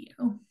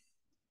ADU.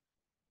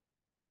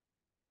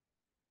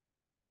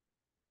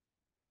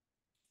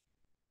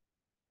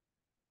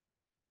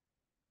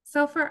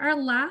 So for our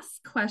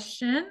last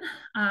question,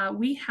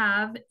 we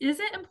have, is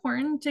it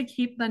important to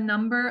keep the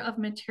number of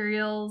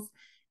materials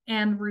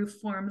and roof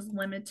forms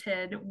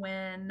limited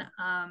when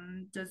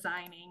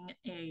designing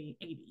a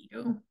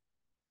ADU?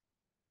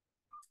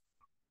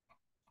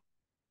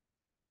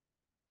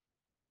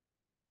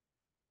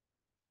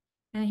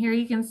 And here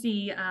you can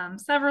see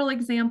several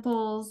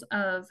examples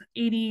of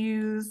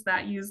ADUs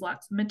that use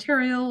lots of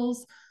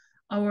materials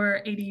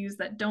or ADUs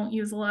that don't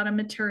use a lot of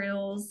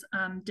materials,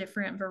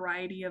 different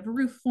variety of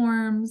roof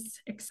forms,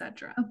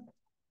 etc.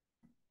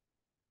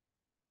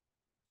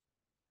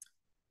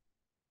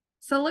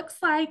 So it looks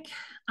like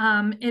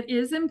it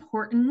is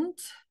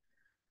important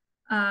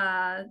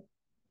to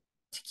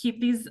keep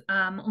these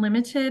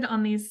limited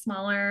on these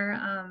smaller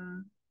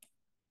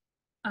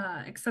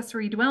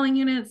accessory dwelling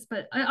units,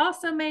 but it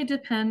also may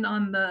depend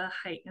on the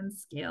height and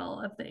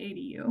scale of the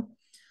ADU.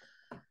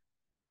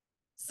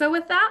 So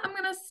with that, I'm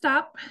going to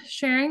stop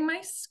sharing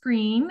my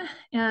screen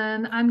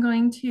and I'm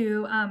going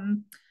to,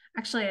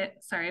 actually,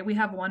 sorry, we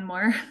have one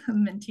more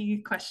Minty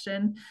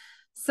question.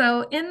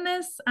 So in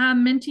this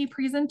Minty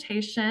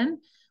presentation,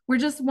 we're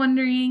just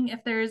wondering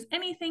if there's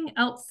anything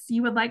else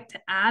you would like to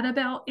add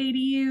about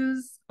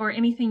ADUs or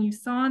anything you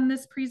saw in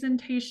this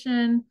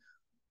presentation,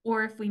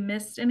 or if we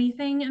missed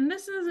anything. And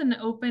this is an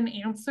open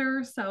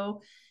answer,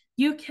 so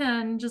you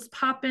can just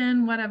pop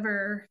in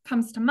whatever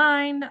comes to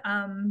mind.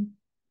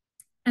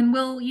 And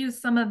we'll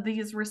use some of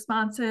these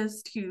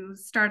responses to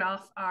start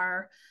off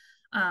our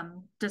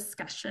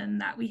discussion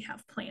that we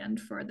have planned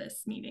for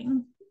this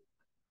meeting.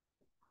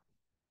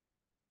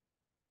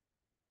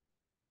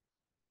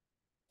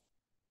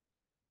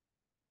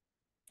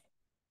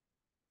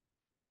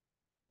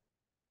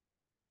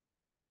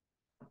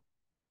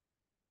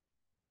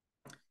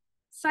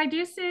 So I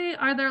do see,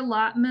 are there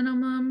lot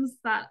minimums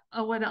that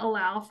would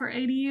allow for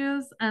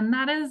ADUs? And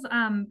that is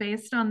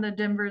based on the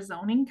Denver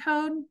zoning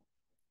code.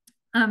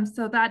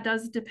 So that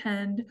does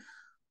depend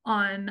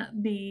on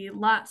the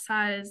lot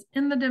size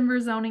in the Denver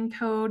zoning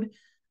code.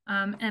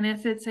 And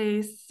if it's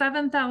a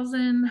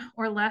 7,000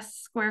 or less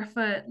square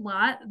foot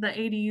lot, the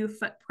ADU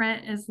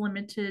footprint is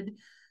limited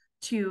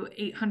to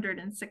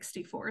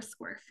 864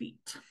 square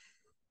feet.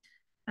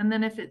 And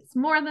then if it's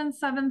more than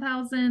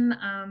 7,000,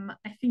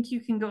 I think you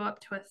can go up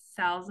to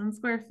 1,000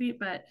 square feet,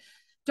 but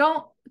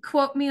don't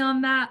quote me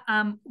on that.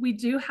 We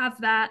do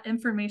have that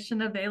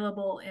information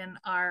available in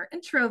our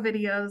intro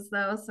videos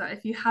though. So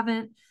if you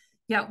haven't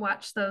yet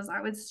watched those,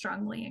 I would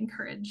strongly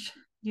encourage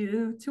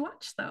you to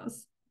watch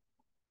those.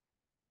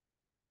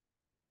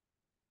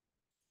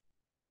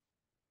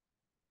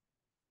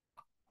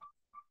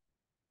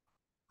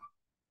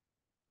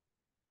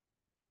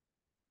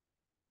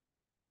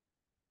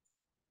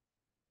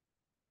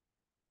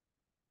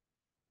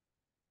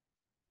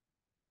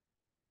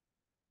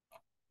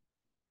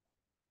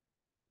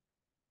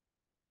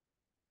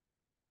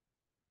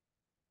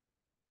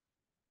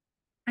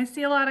 I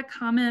see a lot of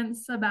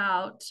comments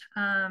about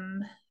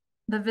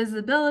the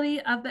visibility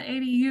of the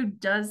ADU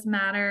does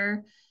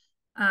matter.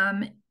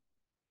 Um,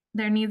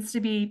 there needs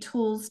to be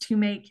tools to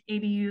make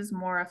ADUs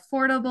more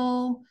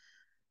affordable.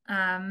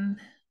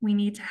 We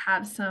need to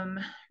have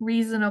some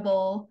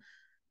reasonable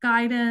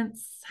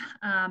guidance,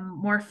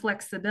 more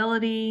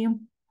flexibility,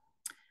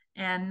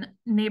 and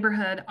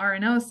neighborhood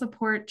R&O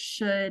support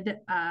should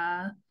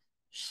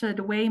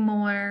weigh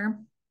more.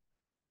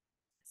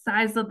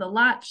 Size of the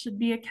lot should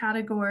be a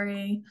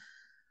category.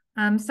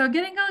 So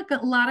getting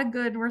a lot of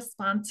good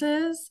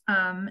responses,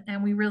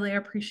 and we really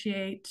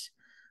appreciate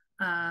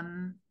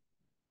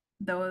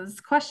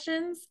those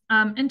questions.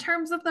 In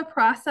terms of the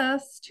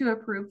process to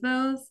approve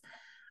those,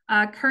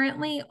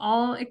 currently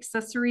all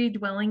accessory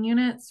dwelling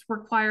units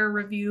require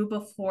review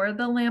before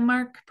the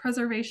Landmark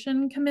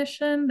Preservation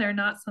Commission. They're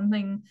not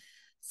something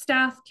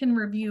staff can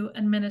review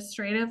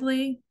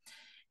administratively.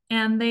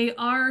 And they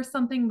are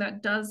something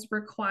that does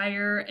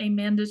require a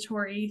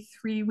mandatory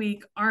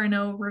 3-week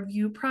R&O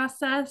review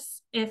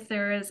process if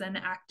there is an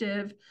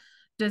active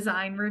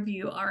design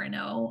review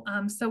R&O.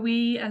 So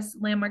we as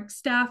Landmark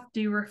staff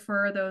do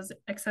refer those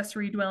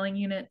accessory dwelling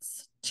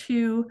units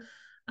to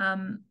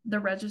the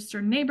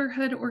registered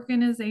neighborhood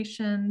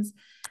organizations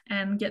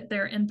and get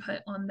their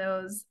input on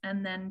those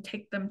and then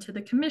take them to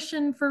the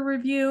commission for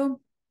review.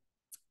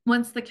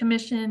 Once the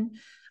commission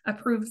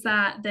approves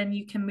that, then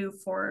you can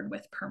move forward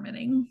with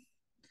permitting.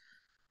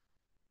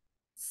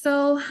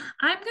 So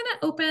I'm going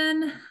to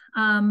open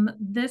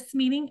this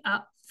meeting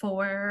up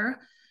for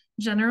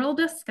general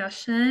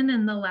discussion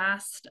in the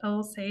last,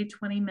 say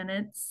 20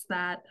 minutes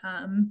that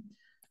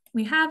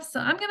we have. So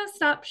I'm going to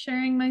stop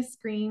sharing my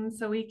screen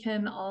so we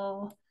can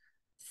all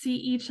see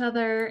each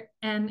other.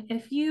 And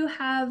if you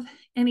have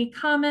any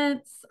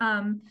comments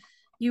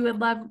you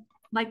would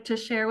like to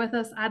share with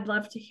us, I'd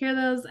love to hear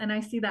those. And I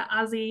see that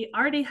Ozzy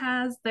already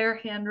has their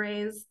hand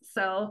raised.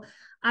 So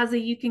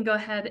Ozzy, you can go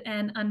ahead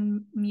and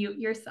unmute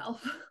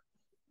yourself.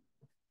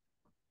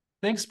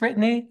 Thanks,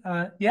 Brittany.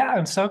 Yeah,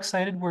 I'm so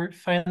excited we're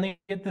finally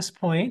at this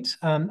point.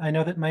 I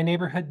know that my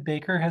neighborhood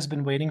baker has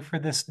been waiting for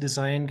this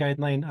design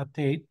guideline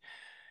update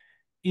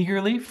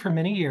eagerly for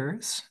many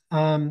years.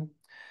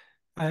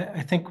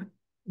 I think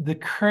the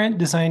current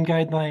design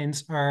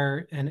guidelines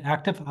are an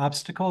active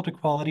obstacle to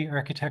quality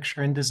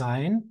architecture and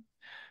design.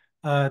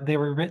 They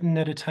were written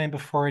at a time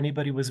before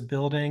anybody was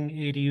building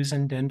ADUs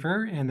in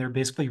Denver, and they're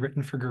basically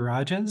written for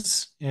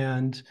garages.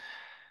 And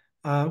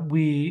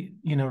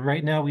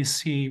right now we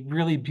see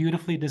really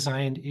beautifully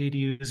designed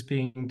ADUs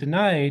being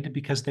denied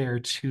because they're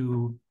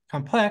too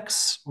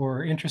complex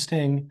or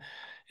interesting,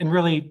 and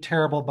really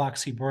terrible,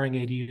 boxy, boring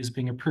ADUs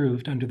being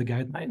approved under the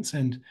guidelines.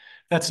 And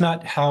that's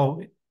not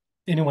how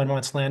anyone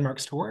wants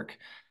landmarks to work.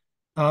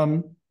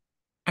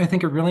 I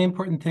think a really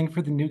important thing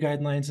for the new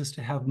guidelines is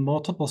to have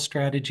multiple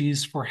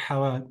strategies for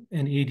how an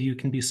ADU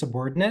can be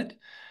subordinate.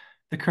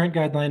 The current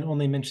guideline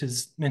only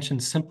mentions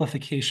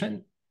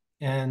simplification,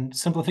 and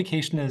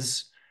simplification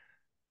is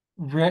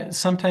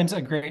sometimes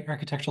a great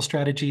architectural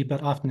strategy,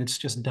 but often it's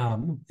just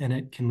dumb and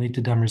it can lead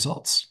to dumb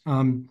results.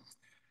 And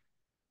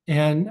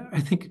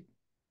I think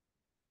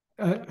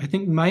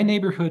my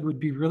neighborhood would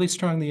be really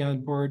strongly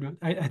on board.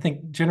 I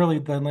think generally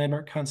the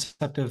landmark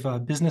concept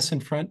of business in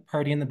front,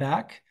 party in the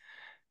back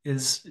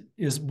is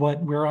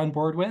what we're on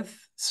board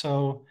with.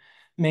 So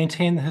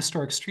maintain the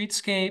historic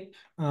streetscape,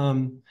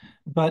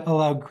 but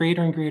allow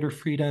greater and greater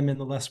freedom in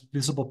the less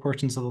visible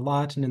portions of the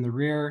lot and in the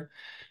rear.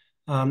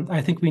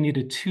 I think we need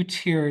a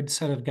 2-tiered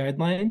set of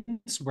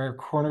guidelines where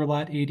corner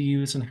lot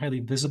ADUs and highly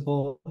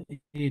visible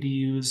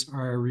ADUs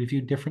are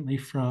reviewed differently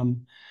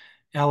from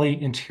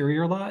alley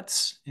interior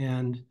lots.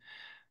 And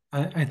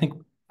I think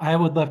I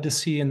would love to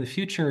see in the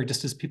future,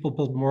 just as people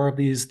build more of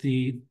these,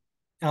 the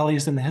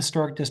alleys in the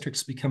historic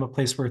districts become a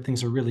place where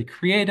things are really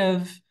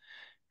creative,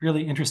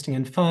 really interesting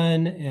and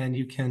fun, and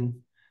you can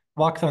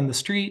walk on the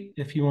street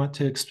if you want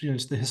to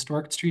experience the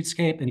historic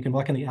streetscape, and you can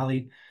walk in the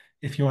alley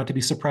if you want to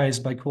be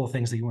surprised by cool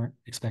things that you weren't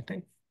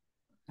expecting.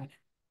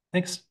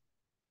 Thanks.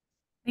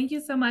 Thank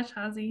you so much,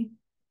 Ozzy.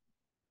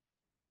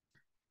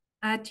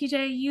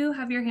 TJ, you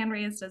have your hand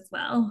raised as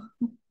well.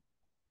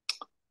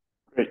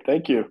 Great,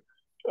 thank you.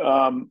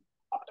 Um,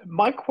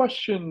 my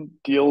question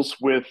deals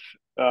with,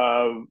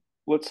 uh,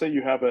 let's say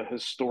you have a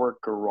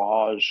historic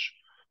garage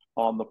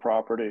on the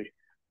property,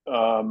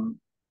 um,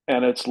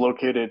 and it's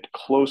located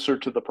closer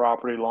to the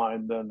property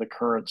line than the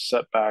current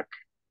setback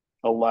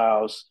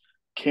allows.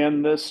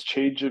 Can this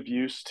change of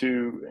use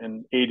to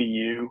an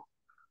ADU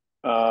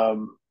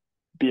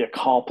be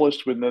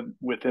accomplished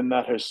within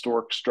that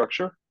historic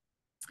structure?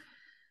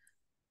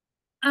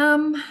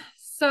 Um,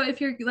 so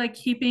if you're like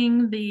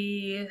keeping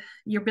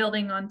your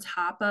building on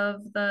top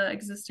of the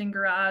existing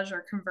garage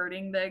or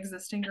converting the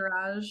existing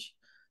garage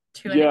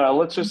to an Yeah,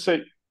 let's ADU. just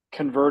say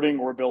converting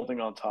or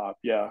building on top.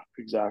 Yeah,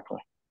 exactly.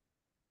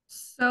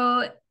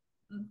 So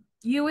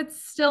you would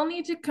still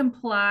need to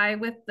comply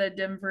with the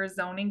Denver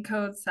zoning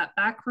code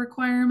setback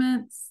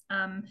requirements.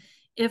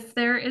 If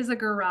there is a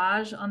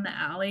garage on the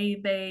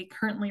alley, they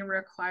currently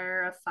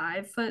require a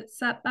 5 foot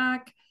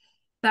setback.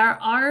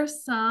 There are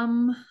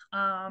some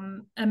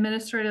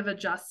administrative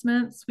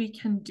adjustments we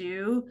can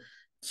do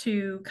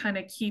to kind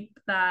of keep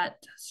that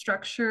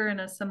structure in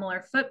a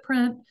similar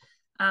footprint.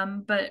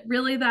 But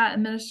really, that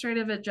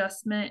administrative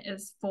adjustment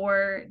is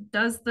for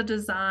does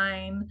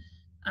designing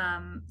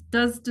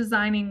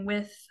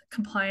with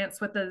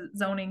compliance with the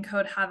zoning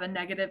code have a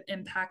negative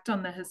impact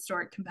on the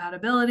historic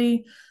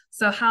compatibility?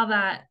 So, how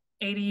that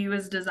ADU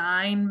is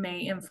designed may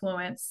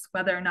influence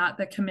whether or not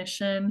the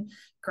commission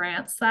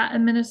grants that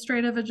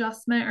administrative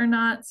adjustment or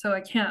not. So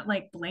I can't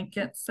like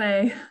blanket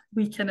say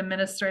we can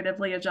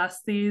administratively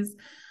adjust these.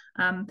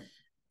 Um,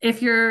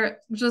 if you're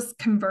just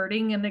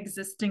converting an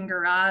existing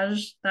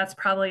garage, that's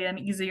probably an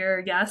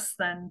easier yes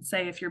than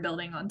say if you're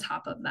building on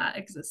top of that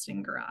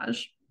existing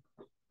garage.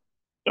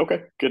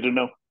 Okay, good to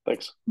know.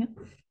 Thanks.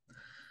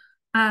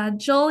 Yeah.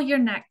 Joel, you're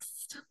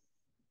next.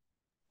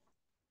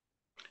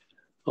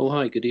 Oh,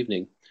 hi, good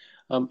evening.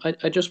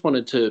 I just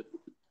wanted to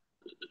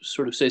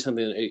sort of say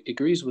something that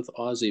agrees with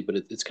Ozzy, but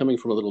it's coming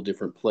from a little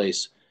different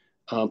place.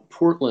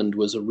 Portland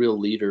was a real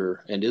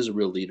leader and is a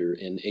real leader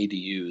in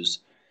ADUs,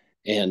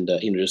 and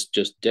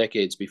just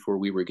decades before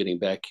we were getting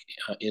back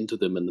into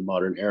them in the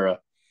modern era.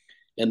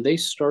 And they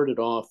started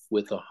off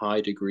with a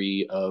high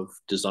degree of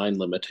design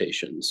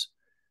limitations.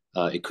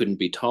 It couldn't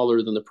be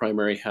taller than the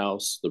primary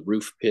house. The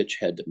roof pitch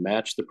had to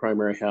match the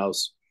primary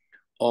house,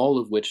 all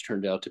of which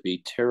turned out to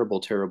be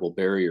terrible, terrible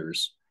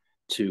barriers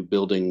to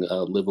building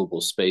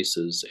livable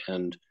spaces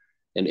and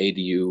an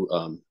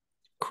ADU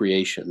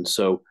creation.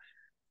 So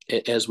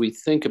as we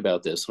think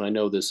about this, and I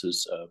know this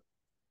is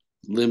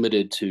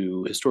limited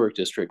to historic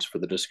districts for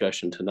the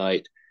discussion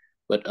tonight,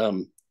 but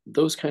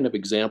those kind of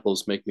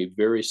examples make me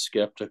very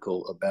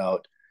skeptical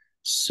about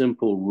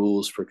simple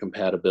rules for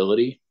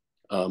compatibility.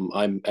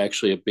 I'm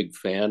actually a big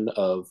fan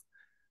of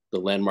the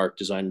landmark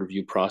design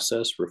review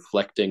process,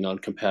 reflecting on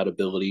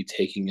compatibility,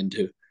 taking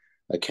into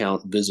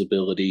account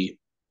visibility.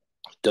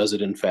 Does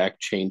it in fact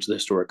change the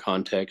historic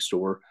context,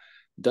 or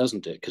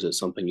doesn't it? Because it's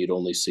something you'd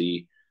only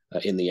see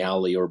in the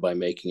alley or by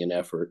making an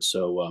effort.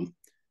 So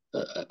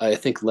I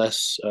think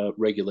less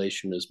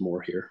regulation is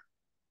more here.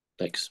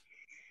 Thanks.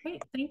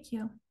 Great, thank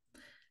you.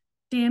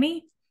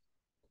 Danny?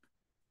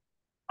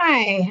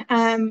 Hi,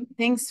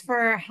 thanks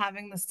for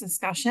having this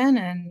discussion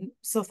and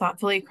so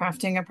thoughtfully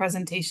crafting a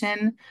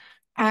presentation.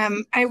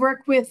 I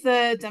work with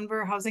the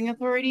Denver Housing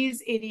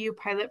Authority's ADU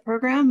pilot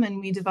program,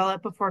 and we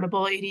develop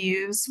affordable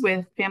ADUs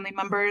with family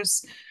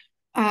members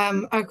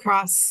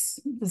across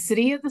the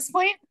city at this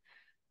point.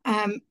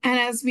 And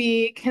as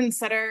we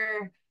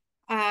consider,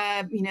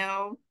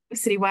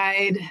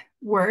 citywide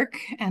work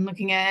and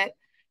looking at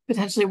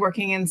potentially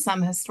working in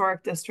some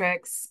historic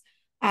districts,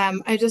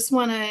 I just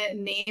want to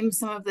name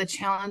some of the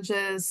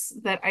challenges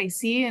that I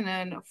see in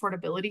an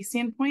affordability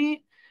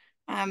standpoint,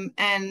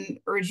 and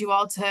urge you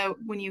all to,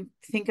 when you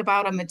think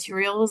about a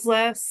materials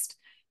list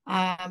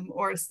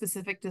or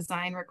specific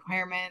design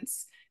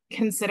requirements,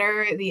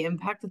 consider the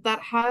impact that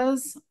that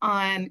has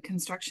on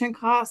construction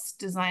cost,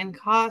 design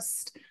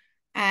cost,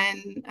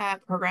 and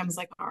programs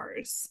like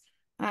ours.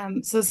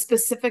 So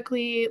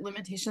specifically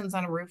limitations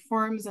on roof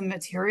forms and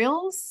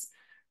materials,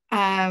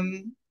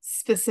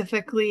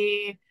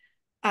 specifically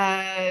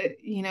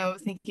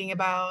thinking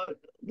about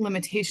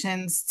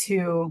limitations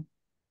to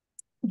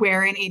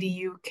where an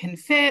ADU can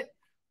fit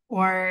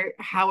or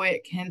how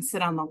it can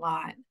sit on the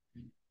lot.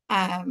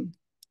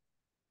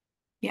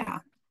 Yeah.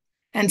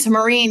 And to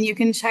Maureen, you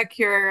can check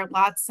your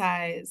lot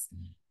size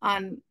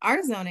on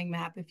our zoning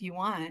map if you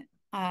want,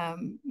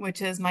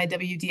 which is my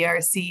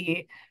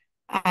WDRC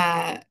 /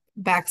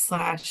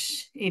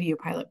 ADU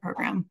pilot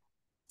program.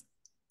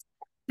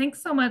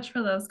 Thanks so much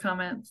for those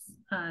comments,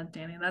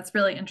 Danny. That's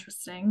really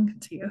interesting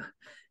to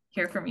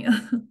hear from you.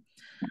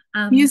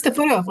 Used a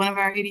photo of one of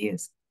our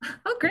ADUs.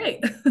 Oh,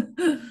 great.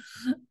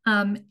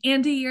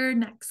 Andy, you're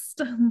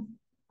next.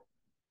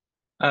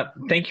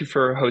 Thank you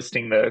for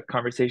hosting the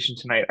conversation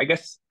tonight. I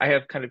guess I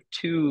have kind of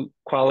two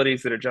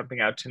qualities that are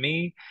jumping out to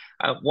me.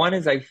 One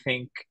is I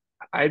think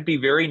I'd be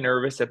very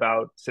nervous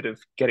about sort of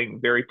getting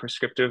very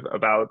prescriptive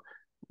about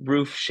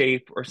roof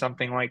shape or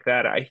something like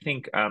that. I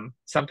think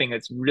something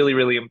that's really,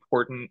 really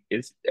important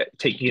is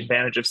taking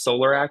advantage of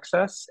solar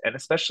access, and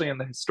especially in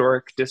the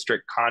historic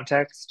district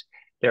context,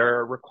 there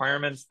are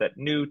requirements that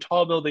new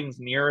tall buildings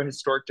near a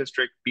historic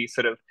district be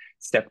sort of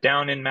stepped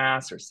down in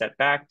mass or set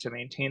back to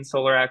maintain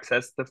solar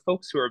access. The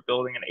folks who are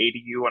building an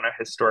ADU on a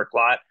historic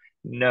lot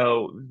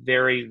know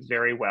very,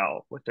 very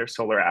well what their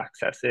solar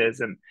access is.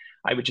 And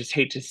I would just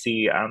hate to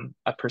see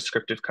a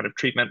prescriptive kind of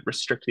treatment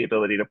restrict the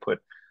ability to put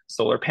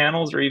solar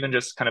panels or even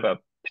just kind of a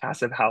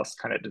passive house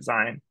kind of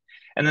design.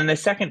 And then the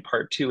second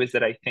part too is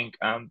that I think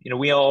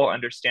we all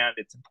understand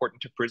it's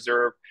important to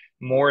preserve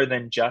more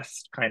than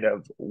just kind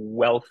of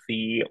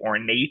wealthy,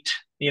 ornate,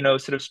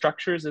 sort of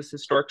structures as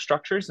historic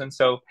structures. And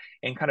so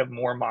in kind of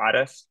more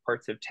modest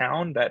parts of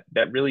town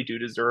that really do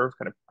deserve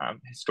kind of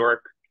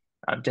historic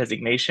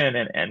designation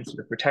and sort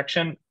of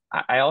protection.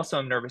 I also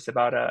am nervous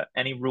about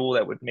any rule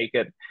that would make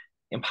it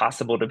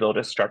impossible to build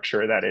a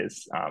structure that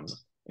is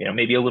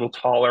maybe a little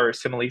taller or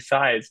similarly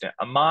sized.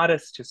 A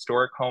modest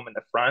historic home in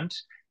the front,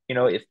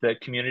 if the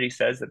community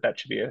says that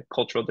should be a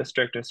cultural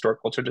district, a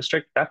historic cultural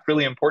district, that's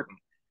really important.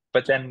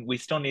 But then we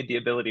still need the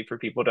ability for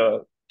people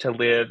to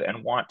live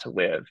and want to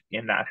live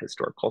in that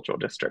historic cultural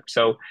district.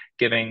 So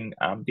giving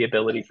the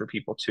ability for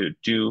people to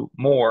do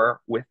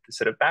more with the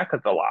sort of back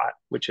of the lot,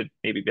 which had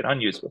maybe been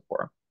unused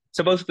before.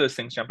 So both of those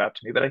things jump out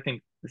to me, but I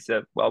think this is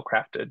a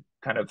well-crafted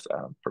kind of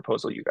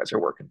proposal you guys are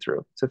working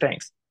through. So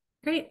thanks.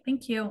 Great,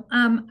 thank you.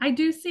 I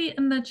do see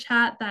in the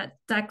chat that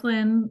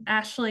Declan,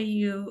 Ashley,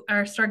 you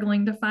are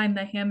struggling to find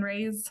the hand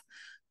raise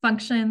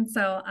function.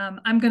 So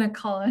I'm going to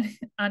call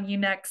on you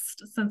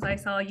next since I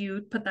saw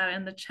you put that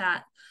in the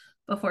chat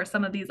before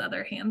some of these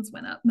other hands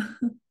went up.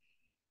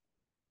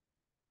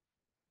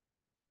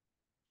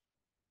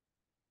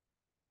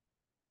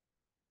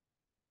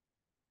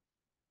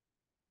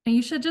 And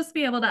you should just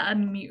be able to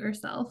unmute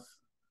yourself.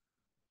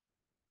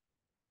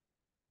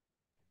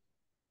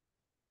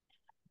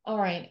 All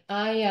right,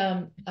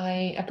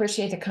 I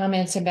appreciate the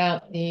comments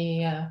about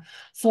the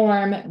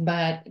form,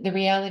 but the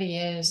reality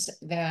is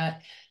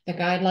that the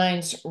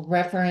guidelines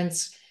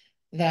reference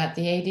that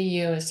the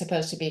ADU is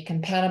supposed to be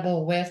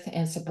compatible with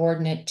and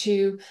subordinate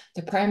to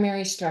the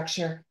primary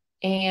structure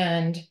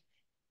and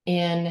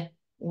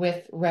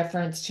with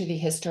reference to the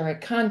historic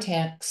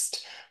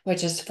context,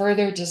 which is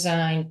further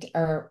designed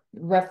or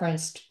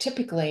referenced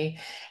typically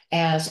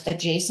as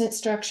adjacent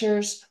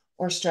structures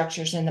or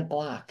structures in the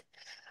block.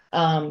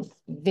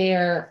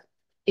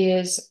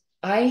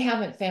 I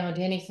haven't found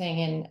anything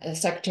in the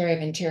Secretary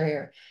of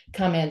Interior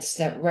comments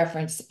that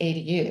reference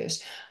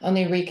ADUs,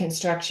 only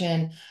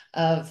reconstruction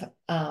of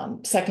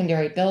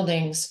secondary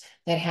buildings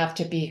that have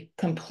to be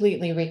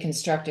completely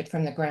reconstructed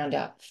from the ground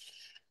up.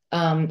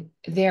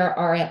 There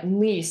are at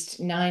least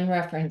 9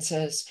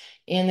 references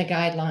in the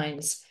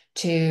guidelines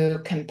to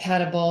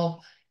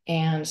compatible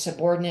and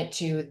subordinate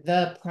to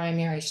the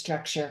primary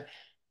structure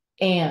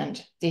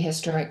and the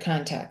historic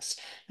context.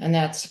 And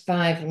that's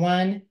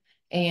 5.1,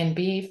 A and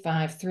B,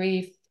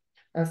 5.3,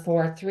 or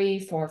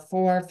 4.3,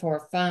 4.4,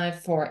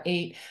 4.5,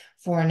 4.8,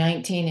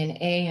 4.19 in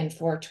A, and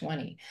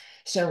 4.20.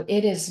 So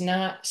it is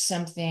not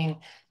something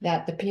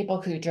that the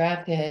people who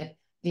drafted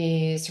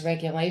these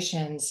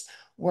regulations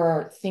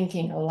were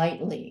thinking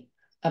lightly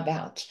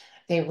about.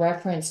 They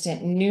referenced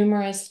it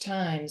numerous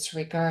times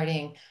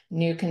regarding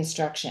new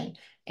construction.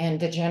 And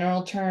the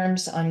general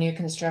terms on new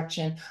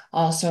construction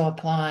also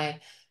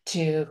apply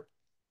to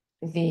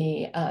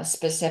the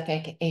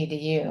specific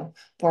ADU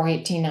for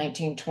 18,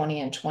 19,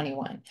 20, and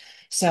 21.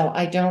 So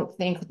I don't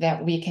think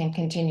that we can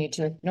continue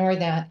to ignore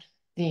that.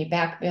 The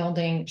back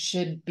building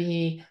should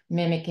be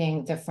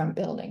mimicking the front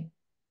building.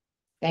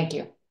 Thank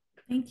you.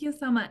 Thank you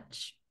so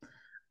much.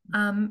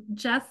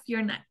 Jeff,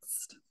 you're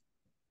next.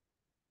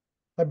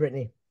 Hi,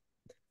 Brittany.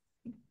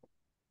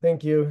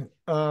 Thank you.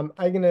 I'm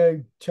going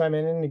to chime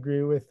in and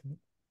agree with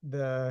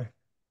the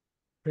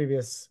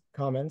previous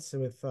comments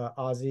with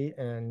Ozzy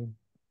and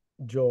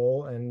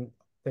Joel, and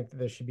think that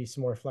there should be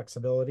some more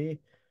flexibility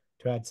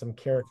to add some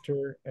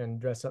character and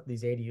dress up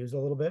these ADUs a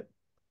little bit.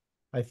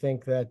 I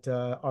think that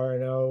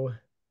R&O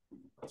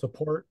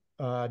support,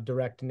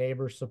 direct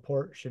neighbor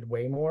support should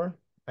weigh more.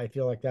 I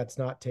feel like that's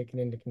not taken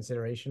into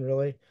consideration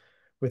really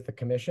with the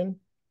commission.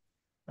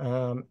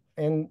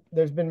 And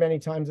there's been many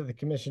times that the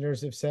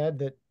commissioners have said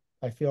that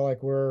I feel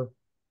like we're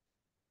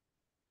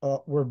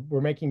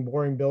making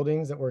boring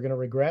buildings that we're going to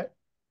regret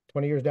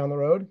 20 years down the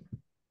road.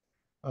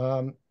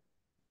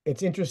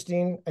 It's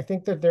interesting. I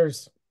think that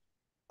there's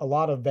a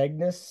lot of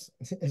vagueness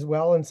as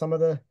well in some of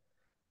the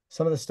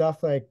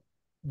stuff, like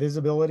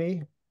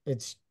visibility.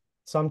 It's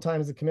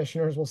sometimes the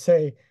commissioners will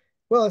say,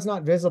 well, it's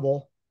not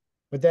visible.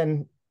 But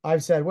then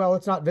I've said, well,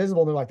 it's not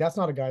visible. And they're like, that's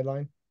not a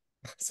guideline.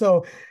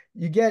 So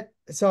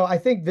I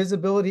think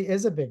visibility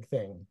is a big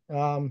thing.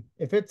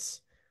 If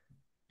it's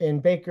in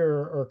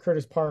Baker or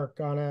Curtis Park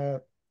on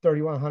a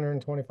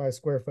 3,125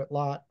 square foot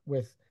lot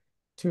with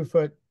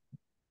 2-foot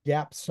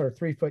gaps or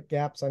 3-foot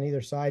gaps on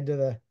either side to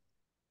the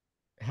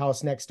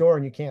house next door,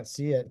 and you can't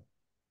see it,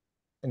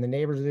 and the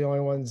neighbors are the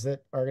only ones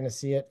that are going to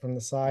see it from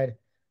the side,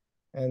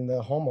 and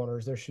the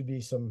homeowners. There should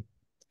be some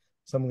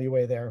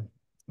leeway there.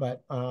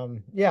 But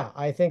yeah,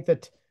 I think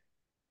that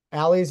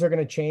alleys are going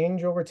to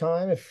change over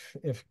time.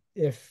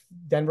 If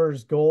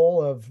Denver's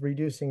goal of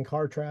reducing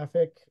car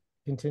traffic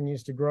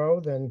continues to grow,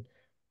 then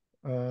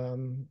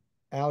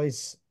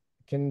alleys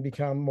can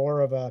become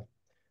more of a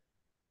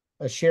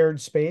shared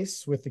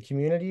space with the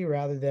community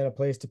rather than a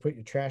place to put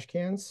your trash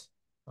cans.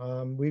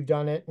 We've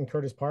done it in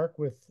Curtis Park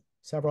with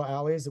several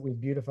alleys that we've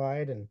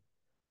beautified,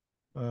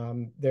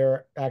 and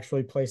they're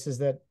actually places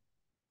that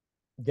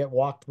get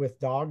walked with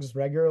dogs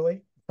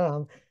regularly,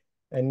 and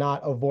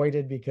not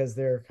avoided because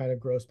they're kind of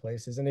gross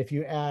places. And if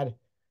you add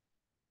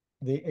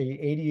the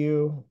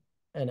ADU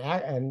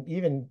and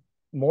even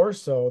more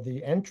so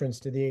the entrance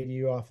to the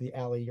ADU off the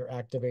alley, you're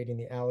activating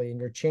the alley and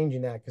you're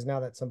changing that because now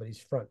that's somebody's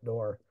front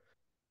door.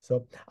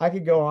 So I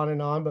could go on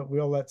and on, but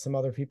we'll let some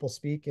other people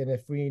speak. And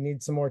if we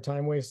need some more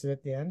time wasted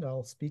at the end,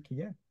 I'll speak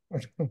again.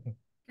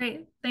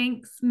 Great.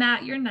 Thanks.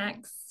 Matt, you're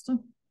next.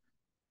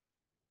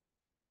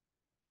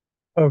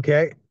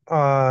 Okay.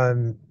 I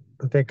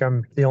think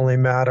I'm the only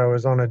Matt. I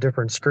was on a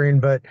different screen,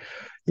 but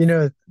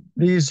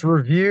these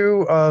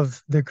review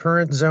of the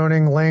current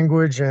zoning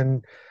language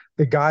and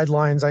the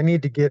guidelines, I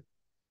need to get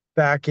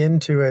back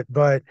into it.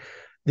 But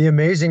the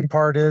amazing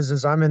part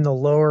is I'm in the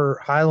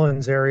lower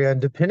Highlands area, and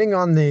depending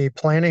on the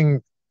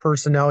planning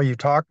personnel you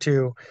talk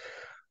to,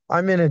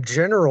 I'm in a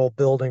general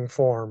building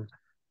form.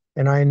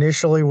 And I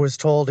initially was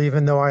told,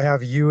 even though I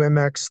have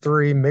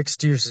UMX3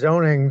 mixed use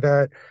zoning,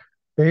 that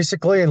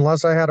basically,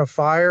 unless I had a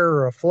fire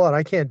or a flood,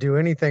 I can't do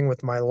anything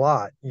with my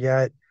lot.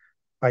 Yet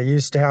I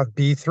used to have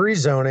B3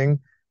 zoning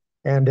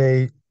and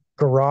a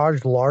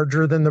garage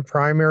larger than the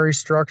primary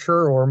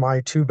structure, or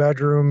my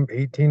 2-bedroom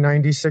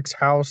 1896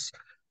 house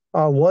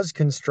was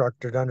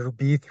constructed under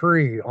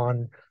B3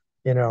 on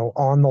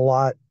the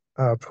lot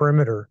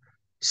perimeter.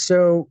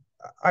 So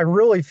I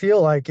really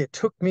feel like it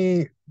took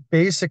me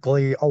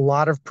basically a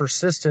lot of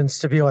persistence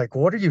to be like,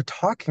 what are you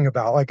talking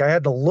about? Like I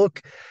had to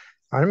look.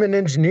 I'm an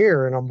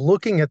engineer and I'm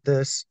looking at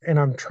this and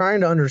I'm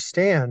trying to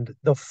understand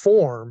the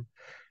form.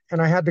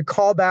 And I had to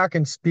call back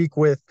and speak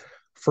with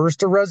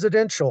first a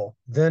residential,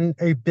 then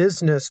a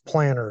business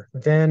planner,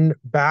 then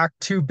back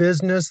to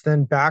business,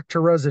 then back to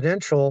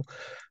residential,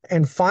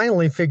 and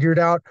finally figured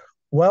out,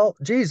 well,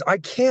 geez, I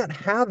can't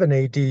have an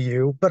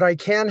ADU, but I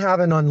can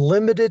have an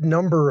unlimited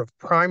number of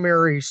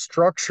primary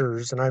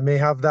structures. And I may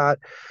have that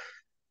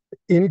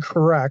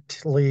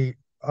incorrectly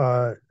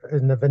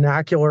in the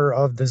vernacular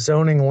of the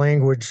zoning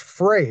language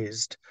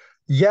phrased.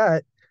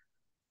 Yet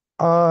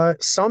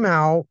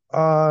somehow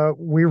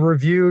we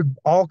reviewed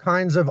all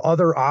kinds of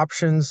other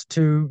options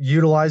to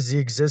utilize the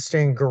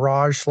existing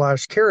garage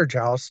slash carriage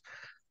house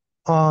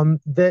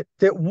that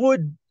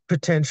would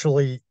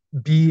potentially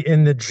be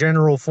in the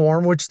general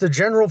form, which the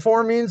general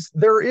form means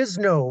there is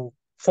no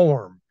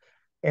form.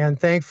 And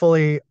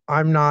thankfully,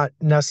 I'm not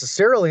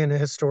necessarily in a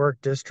historic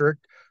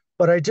district,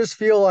 but I just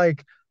feel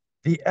like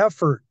the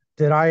effort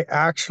that I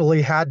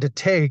actually had to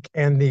take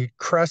and the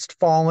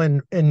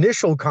crestfallen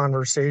initial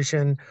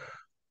conversation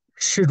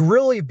should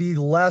really be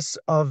less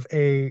of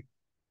a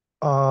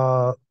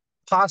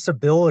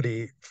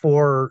possibility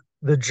for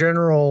the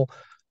general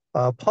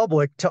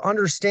public to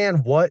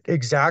understand what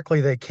exactly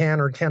they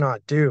can or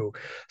cannot do.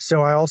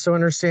 So I also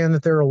understand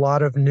that there are a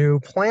lot of new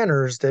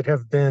planners that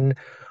have been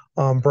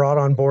brought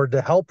on board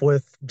to help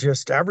with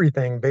just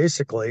everything,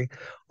 basically.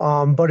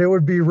 But it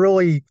would be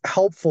really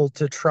helpful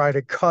to try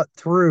to cut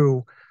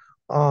through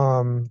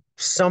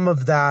some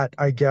of that,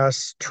 I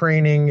guess,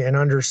 training and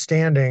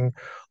understanding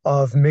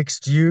of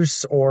mixed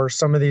use or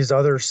some of these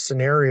other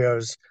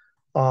scenarios.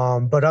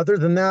 But other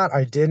than that,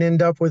 I did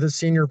end up with a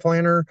senior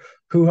planner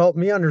who helped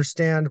me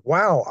understand,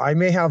 wow, I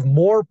may have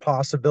more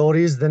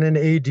possibilities than an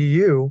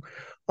ADU,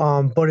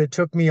 but it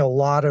took me a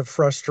lot of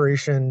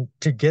frustration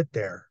to get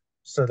there.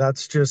 So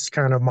that's just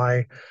kind of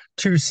my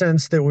 2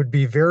 cents that would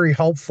be very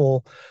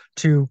helpful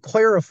to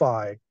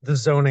clarify the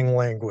zoning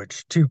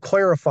language, to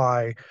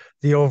clarify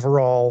the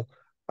overall,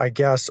 I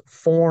guess,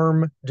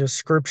 form,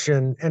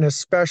 description, and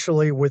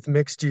especially with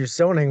mixed use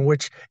zoning,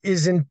 which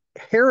is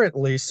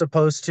inherently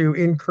supposed to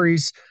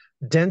increase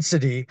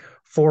density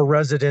for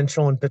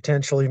residential and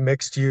potentially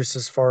mixed use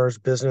as far as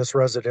business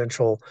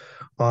residential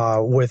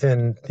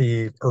within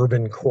the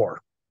urban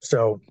core.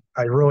 So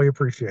I really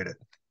appreciate it.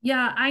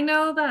 Yeah, I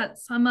know that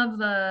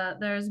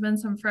there's been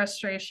some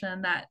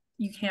frustration that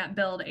you can't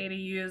build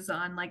ADUs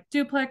on like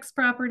duplex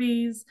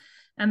properties.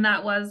 And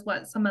that was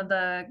what some of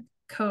the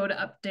code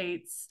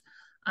updates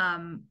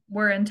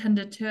were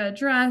intended to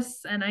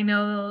address. And I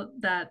know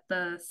that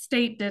the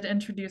state did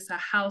introduce a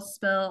House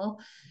bill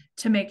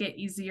to make it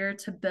easier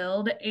to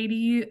build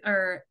ADU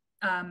or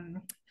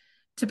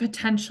to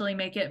potentially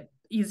make it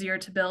easier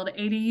to build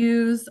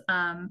ADUs.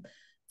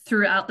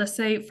 Throughout the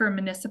state for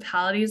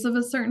municipalities of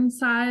a certain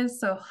size.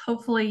 So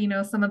hopefully,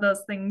 some of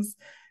those things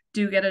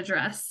do get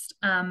addressed.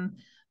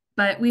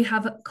 But we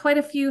have quite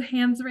a few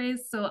hands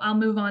raised, so I'll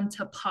move on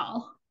to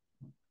Paul.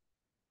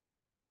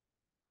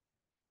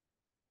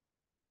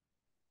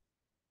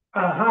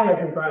 Hi,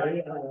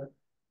 everybody.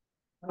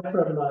 I'm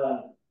from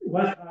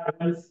West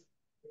Highlands,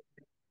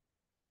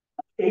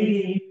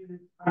 ADU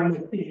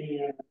on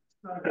the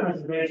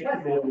conservation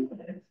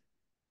committee.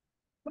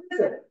 What is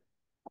it?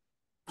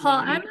 Paul,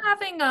 I'm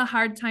having a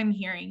hard time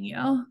hearing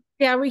you.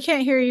 Yeah, we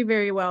can't hear you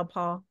very well,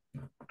 Paul.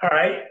 All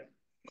right.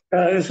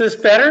 Is this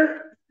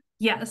better?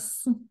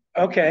 Yes.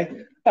 Okay.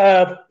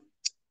 So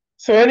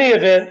in any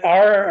event,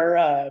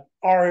 our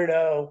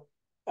R&O,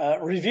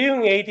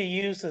 reviewing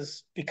ADUs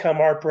has become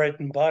our bread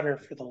and butter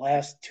for the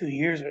last 2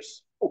 years or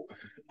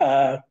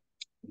so.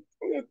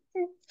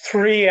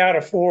 3 out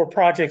of 4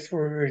 projects we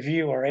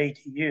review are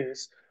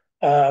ADUs.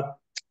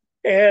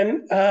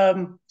 And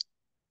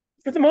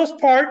for the most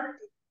part,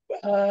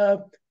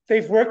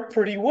 they've worked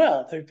pretty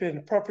well. They've been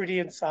appropriate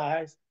in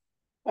size,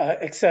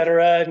 et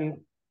cetera, and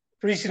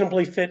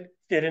reasonably fit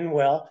in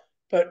well.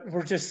 But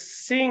we're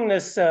just seeing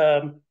this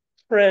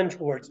trend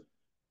towards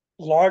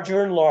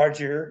larger and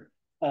larger.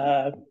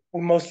 The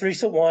most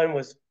recent one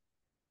was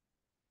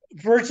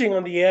verging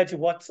on the edge of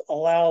what's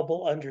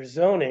allowable under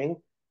zoning,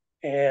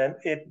 and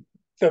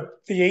the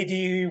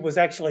ADU was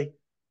actually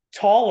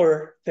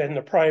taller than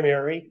the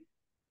primary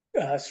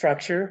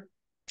structure,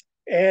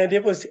 and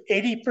it was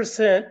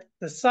 80%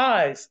 the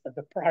size of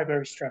the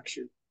primary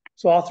structure.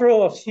 So I'll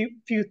throw a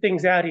few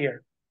things out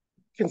here.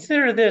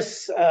 Consider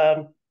this,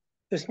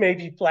 this may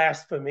be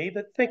blasphemy,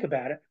 but think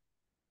about it.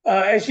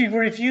 As you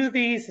review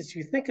these, as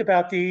you think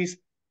about these,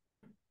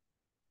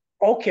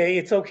 okay,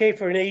 it's okay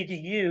for an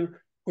ADU.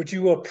 Would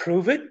you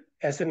approve it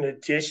as an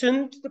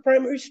addition to the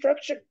primary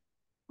structure?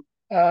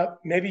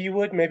 Maybe you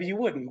would, maybe you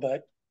wouldn't,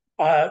 but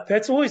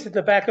that's always in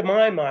the back of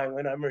my mind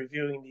when I'm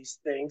reviewing these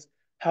things.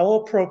 How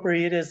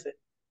appropriate is it?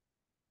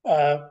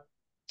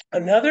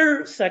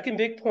 Another second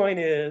big point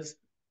is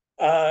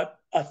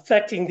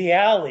affecting the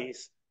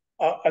alleys.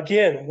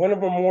 Again, one of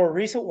the more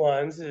recent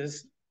ones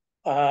is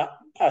a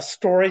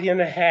story and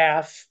a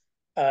half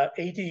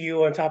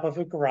ADU on top of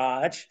a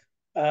garage.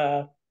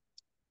 In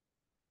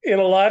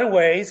a lot of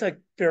ways, a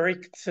very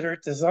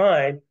considerate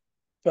design,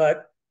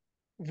 but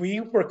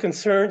we were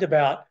concerned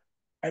about,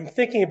 I'm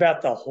thinking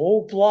about the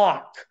whole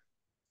block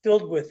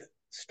filled with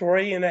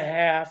story and a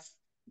half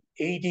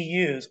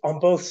ADUs on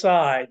both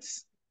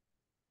sides.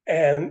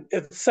 And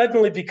it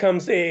suddenly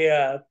becomes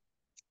a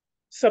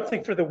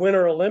something for the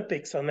Winter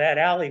Olympics on that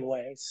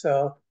alleyway.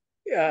 So,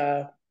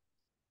 and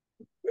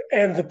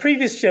the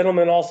previous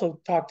gentleman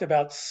also talked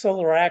about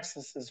solar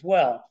access as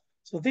well.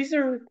 So these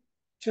are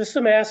just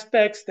some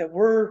aspects that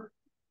we're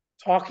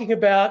talking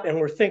about and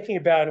we're thinking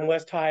about in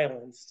West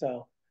Highlands.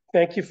 So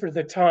thank you for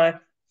the time.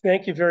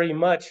 Thank you very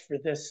much for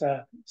this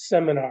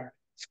seminar.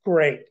 It's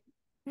great.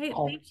 Great,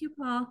 thank you,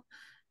 Paul.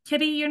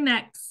 Kitty, you're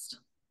next.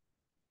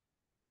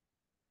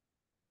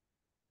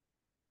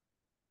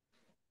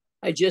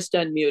 I just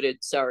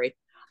unmuted, sorry.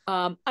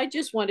 I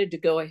just wanted to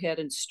go ahead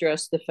and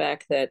stress the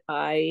fact that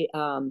I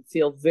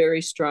feel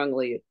very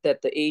strongly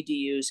that the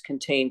ADUs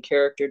contain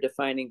character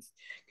defining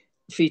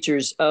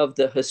features of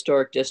the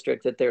historic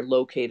district that they're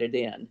located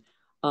in.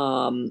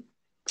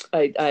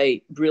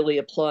 I really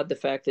applaud the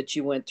fact that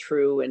you went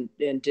through and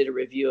did a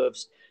review of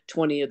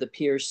 20 of the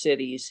peer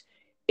cities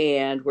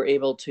and were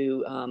able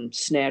to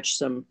snatch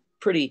some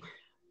pretty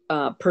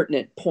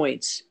pertinent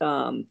points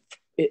from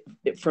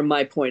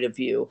my point of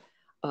view.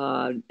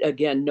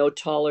 Again, no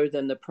taller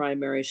than the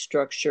primary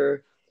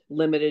structure,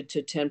 limited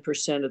to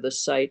 10% of the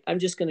site. I'm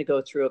just going to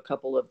go through a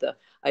couple of the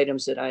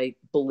items that I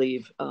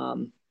believe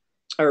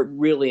are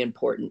really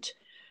important.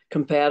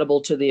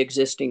 Compatible to the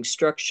existing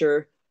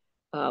structure,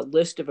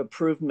 list of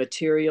approved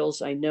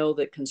materials. I know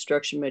that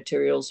construction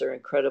materials are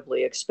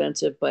incredibly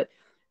expensive, but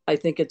I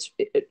think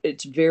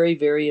it's very,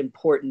 very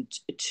important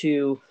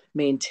to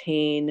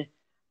maintain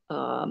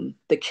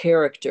the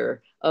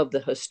character of the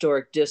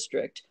historic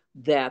district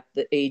that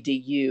the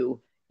ADU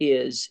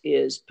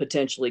is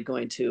potentially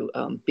going to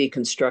be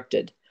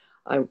constructed.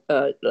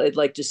 I'd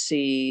like to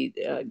see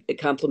it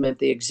complement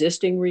the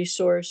existing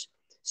resource,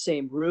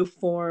 same roof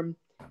form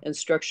and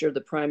structure of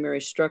the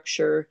primary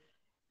structure.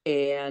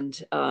 And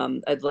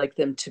I'd like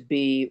them to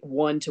be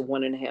 1 to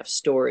 1.5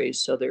 stories,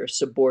 so they're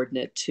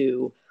subordinate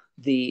to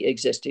the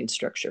existing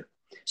structure.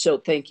 So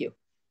thank you.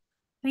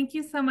 Thank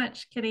you so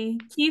much, Kitty.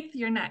 Keith,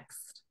 you're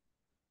next.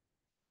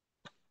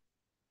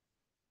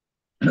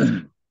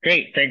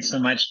 Great. Thanks so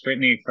much,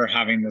 Brittany, for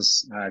having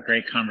this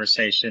great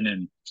conversation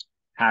and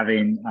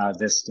having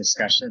this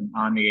discussion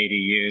on the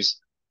ADUs.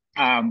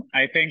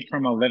 I think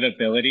from a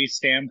livability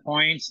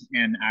standpoint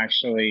and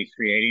actually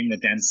creating the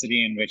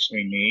density in which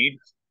we need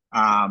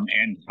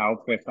and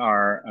help with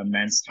our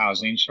immense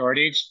housing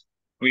shortage,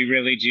 we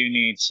really do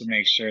need to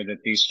make sure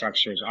that these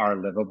structures are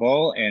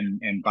livable.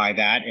 And by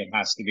that, it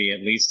has to be at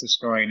least 1.5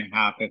 stories,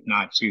 if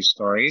not 2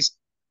 stories.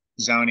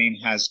 Zoning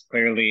has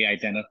clearly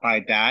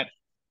identified that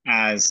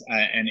as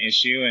an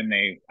issue, and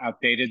they've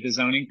updated the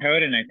zoning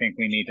code. And I think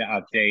we need to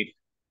update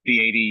the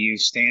ADU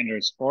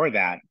standards for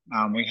that.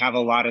 We have a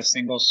lot of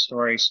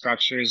single-story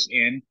structures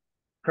in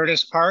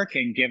Curtis Park,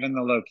 and given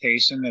the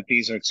location that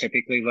these are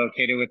typically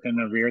located within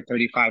the rear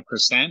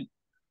 35%,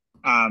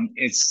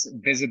 its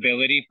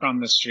visibility from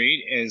the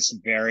street is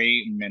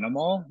very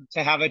minimal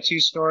to have a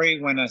 2-story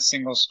when a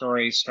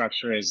single-story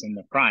structure is in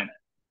the front.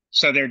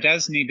 So there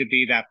does need to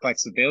be that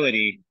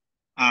flexibility.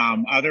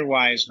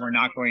 Otherwise, we're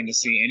not going to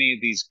see any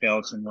of these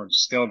built, and we're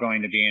still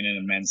going to be in an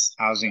immense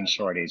housing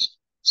shortage.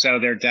 So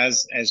there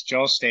does, as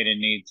Joel stated,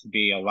 need to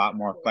be a lot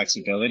more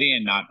flexibility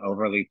and not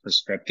overly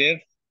prescriptive.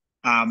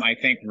 I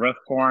think roof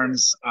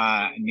forms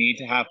need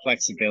to have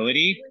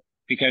flexibility,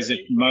 because if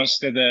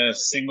most of the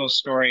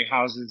single-story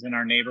houses in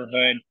our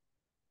neighborhood,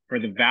 for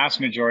the vast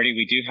majority,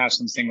 we do have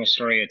some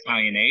single-story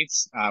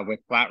Italianates with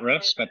flat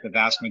roofs, but the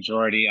vast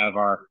majority of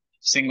our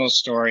single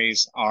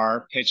stories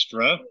are pitched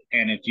roof.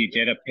 And if you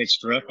did a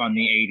pitched roof on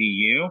the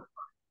ADU,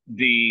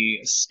 the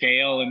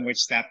scale in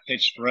which that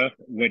pitched roof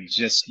would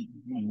just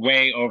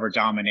way over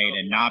dominate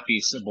and not be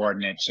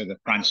subordinate to the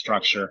front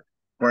structure.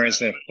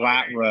 Whereas a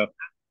flat roof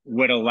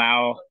would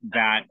allow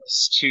that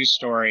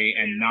two-story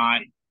and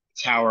not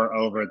tower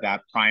over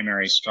that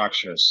primary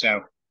structure.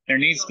 So there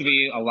needs to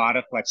be a lot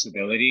of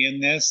flexibility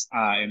in this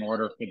in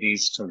order for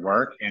these to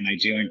work. And I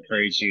do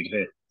encourage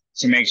you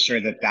to make sure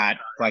that that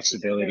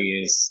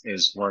flexibility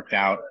is worked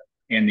out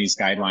in these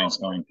guidelines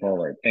going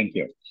forward. Thank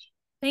you.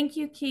 Thank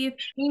you, Keith.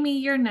 Amy,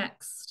 you're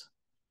next.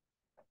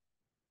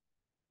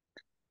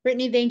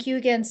 Brittany, thank you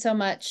again so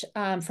much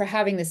for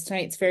having this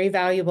tonight. It's very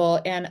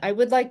valuable. And I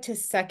would like to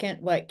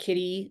second what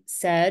Kitty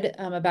said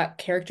about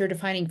character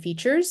defining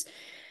features.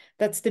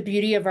 That's the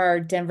beauty of our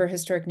Denver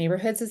historic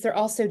neighborhoods, is they're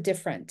also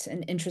different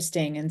and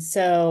interesting. And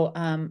so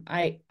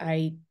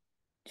I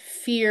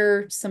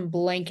fear some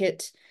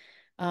blanket,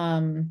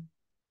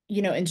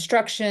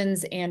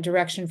 instructions and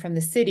direction from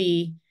the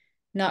city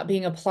not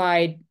being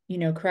applied,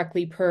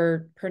 correctly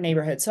per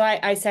neighborhood. So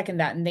I second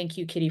that. And thank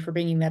you, Kitty, for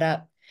bringing that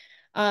up.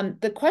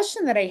 The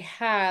question that I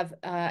have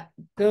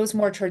goes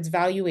more towards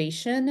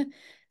valuation.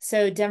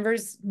 So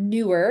Denver's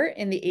newer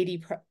in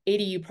the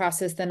ADU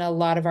process than a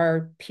lot of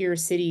our peer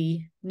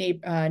city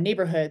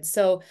neighborhoods.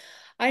 So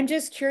I'm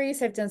just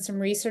curious, I've done some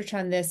research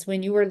on this.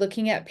 When you were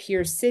looking at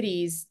peer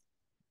cities,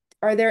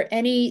 is there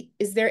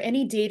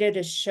any data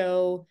to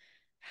show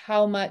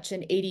how much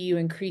an ADU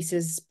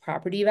increases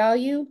property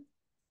value?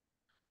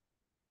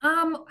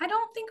 I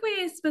don't think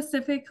we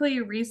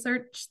specifically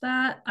researched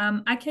that.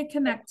 I could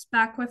connect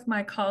back with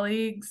my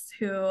colleagues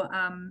who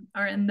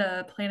are in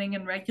the planning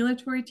and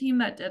regulatory team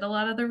that did a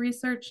lot of the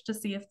research to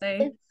see if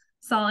they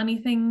saw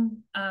anything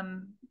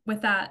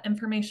with that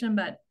information,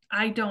 but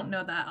I don't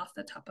know that off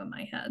the top of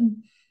my head.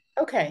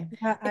 Okay.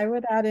 I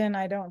would add in,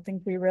 I don't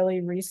think we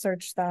really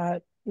researched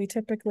that. We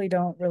typically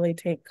don't really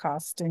take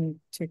cost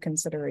into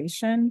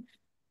consideration.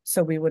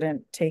 So we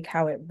wouldn't take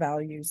how it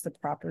values the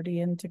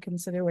property into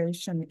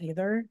consideration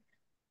either.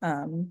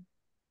 So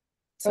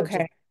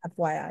okay.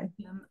 FYI.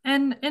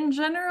 And in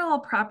general,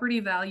 property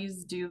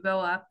values do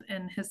go up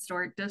in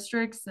historic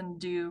districts and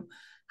do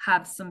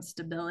have some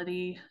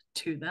stability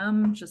to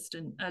them, just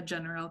in a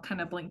general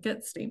kind of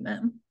blanket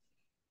statement.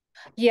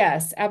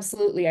 Yes,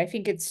 absolutely. I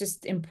think it's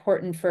just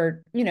important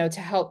for,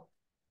 to help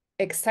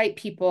excite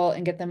people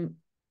and get them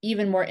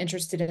even more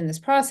interested in this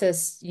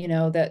process,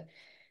 that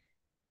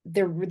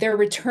their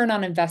return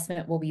on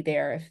investment will be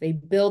there. If they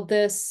build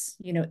this,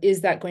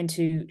 is that going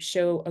to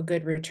show a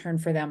good return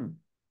for them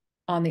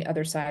on the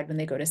other side when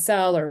they go to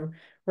sell or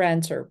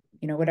rent or,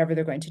 whatever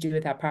they're going to do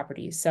with that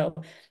property.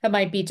 So that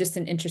might be just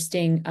an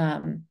interesting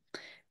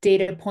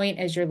data point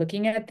as you're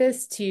looking at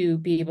this to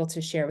be able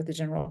to share with the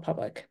general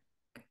public.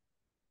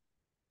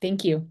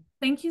 Thank you.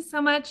 Thank you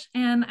so much.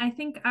 And I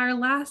think our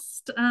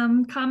last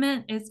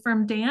comment is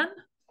from Dan.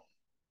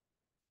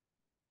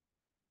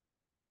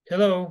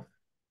 Hello.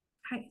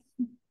 Hi.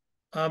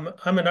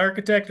 I'm an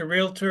architect, a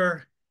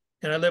realtor,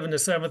 and I live in the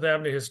 7th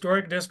Avenue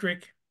Historic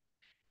District.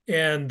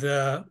 And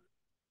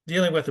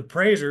dealing with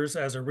appraisers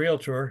as a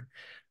realtor,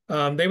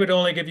 they would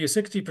only give you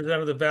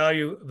 60% of the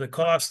value of the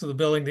cost of the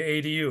building, the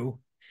ADU,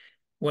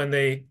 when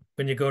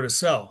you go to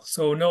sell.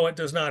 So no, it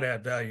does not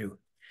add value.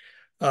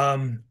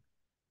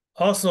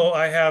 Also,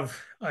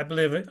 I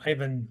believe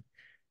even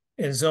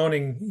in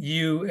zoning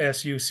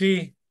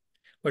USUC,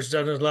 which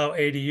doesn't allow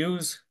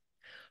ADUs.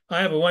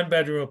 I have a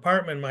 1-bedroom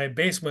apartment in my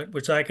basement,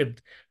 which I could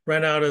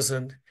rent out as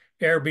an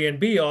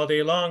Airbnb all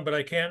day long, but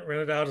I can't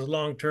rent it out as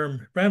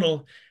long-term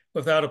rental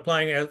without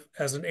applying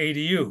as an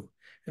ADU.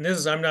 And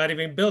I'm not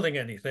even building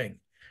anything.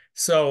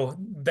 So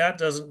that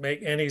doesn't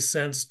make any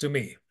sense to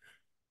me.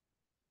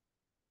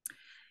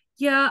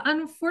 Yeah,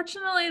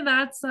 unfortunately,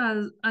 that's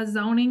a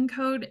zoning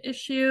code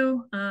issue.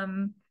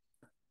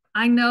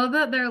 I know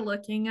that they're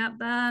looking at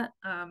that,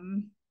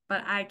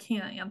 but I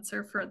can't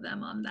answer for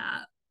them on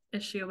that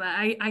issue. But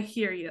I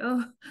hear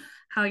you,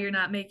 how you're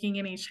not making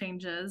any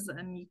changes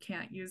and you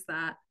can't use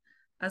that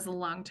as a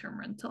long-term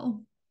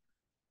rental.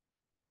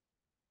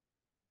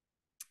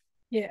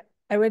 Yeah,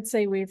 I would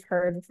say we've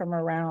heard from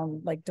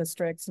around like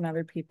districts and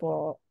other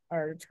people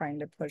are trying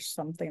to push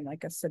something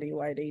like a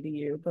citywide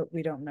ADU, but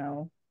we don't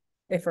know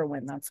if or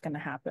when that's going to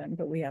happen.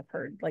 But we have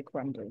heard like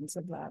rumblings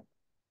of that.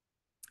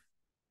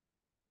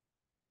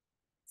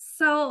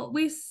 So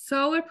we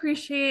so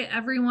appreciate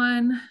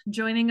everyone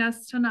joining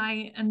us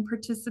tonight and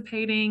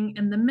participating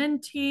in the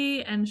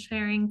Menti and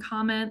sharing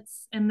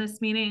comments in this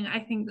meeting. I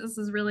think this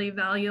is really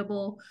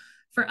valuable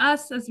for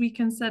us as we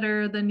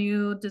consider the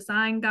new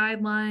design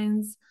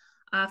guidelines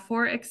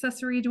for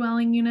accessory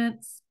dwelling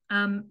units.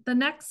 The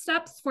next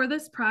steps for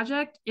this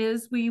project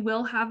is we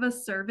will have a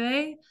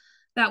survey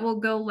that will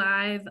go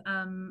live,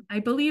 I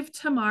believe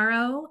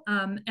tomorrow.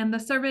 And the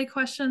survey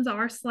questions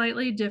are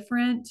slightly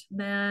different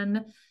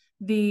than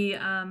the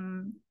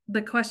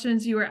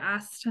questions you were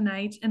asked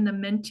tonight in the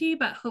Menti,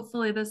 but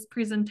hopefully this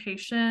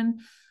presentation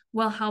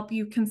will help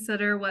you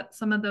consider what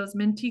some of those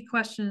Menti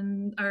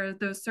questions or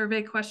those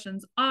survey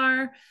questions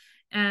are,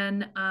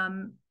 and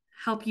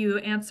help you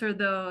answer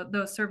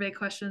those survey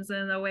questions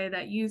in a way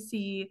that you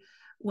see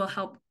will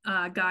help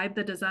guide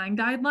the design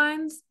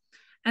guidelines.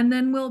 And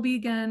then we'll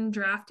begin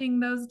drafting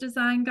those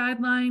design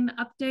guideline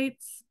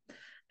updates.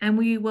 And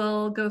we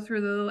will go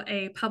through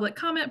a public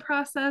comment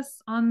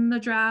process on the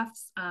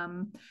drafts.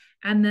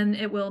 And then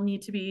it will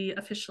need to be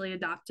officially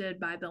adopted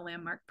by the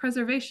Landmark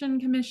Preservation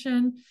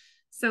Commission.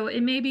 So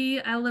it may be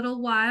a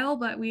little while,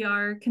 but we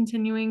are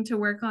continuing to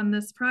work on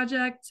this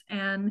project.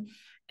 And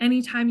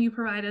anytime you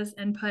provide us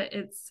input,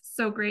 it's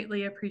so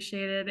greatly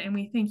appreciated. And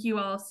we thank you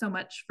all so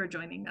much for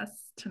joining us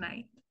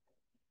tonight.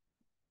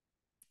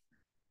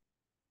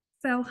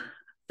 So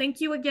thank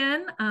you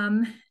again.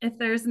 If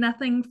there's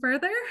nothing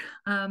further,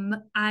 I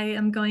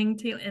am going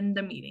to end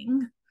the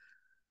meeting.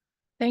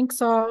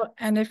 Thanks all.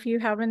 And if you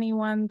have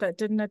anyone that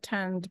didn't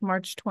attend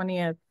March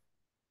 20th,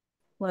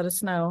 let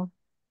us know.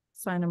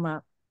 Sign them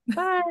up.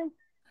 Bye.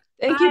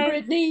 Thank you,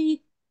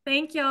 Brittany.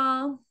 Thank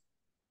y'all.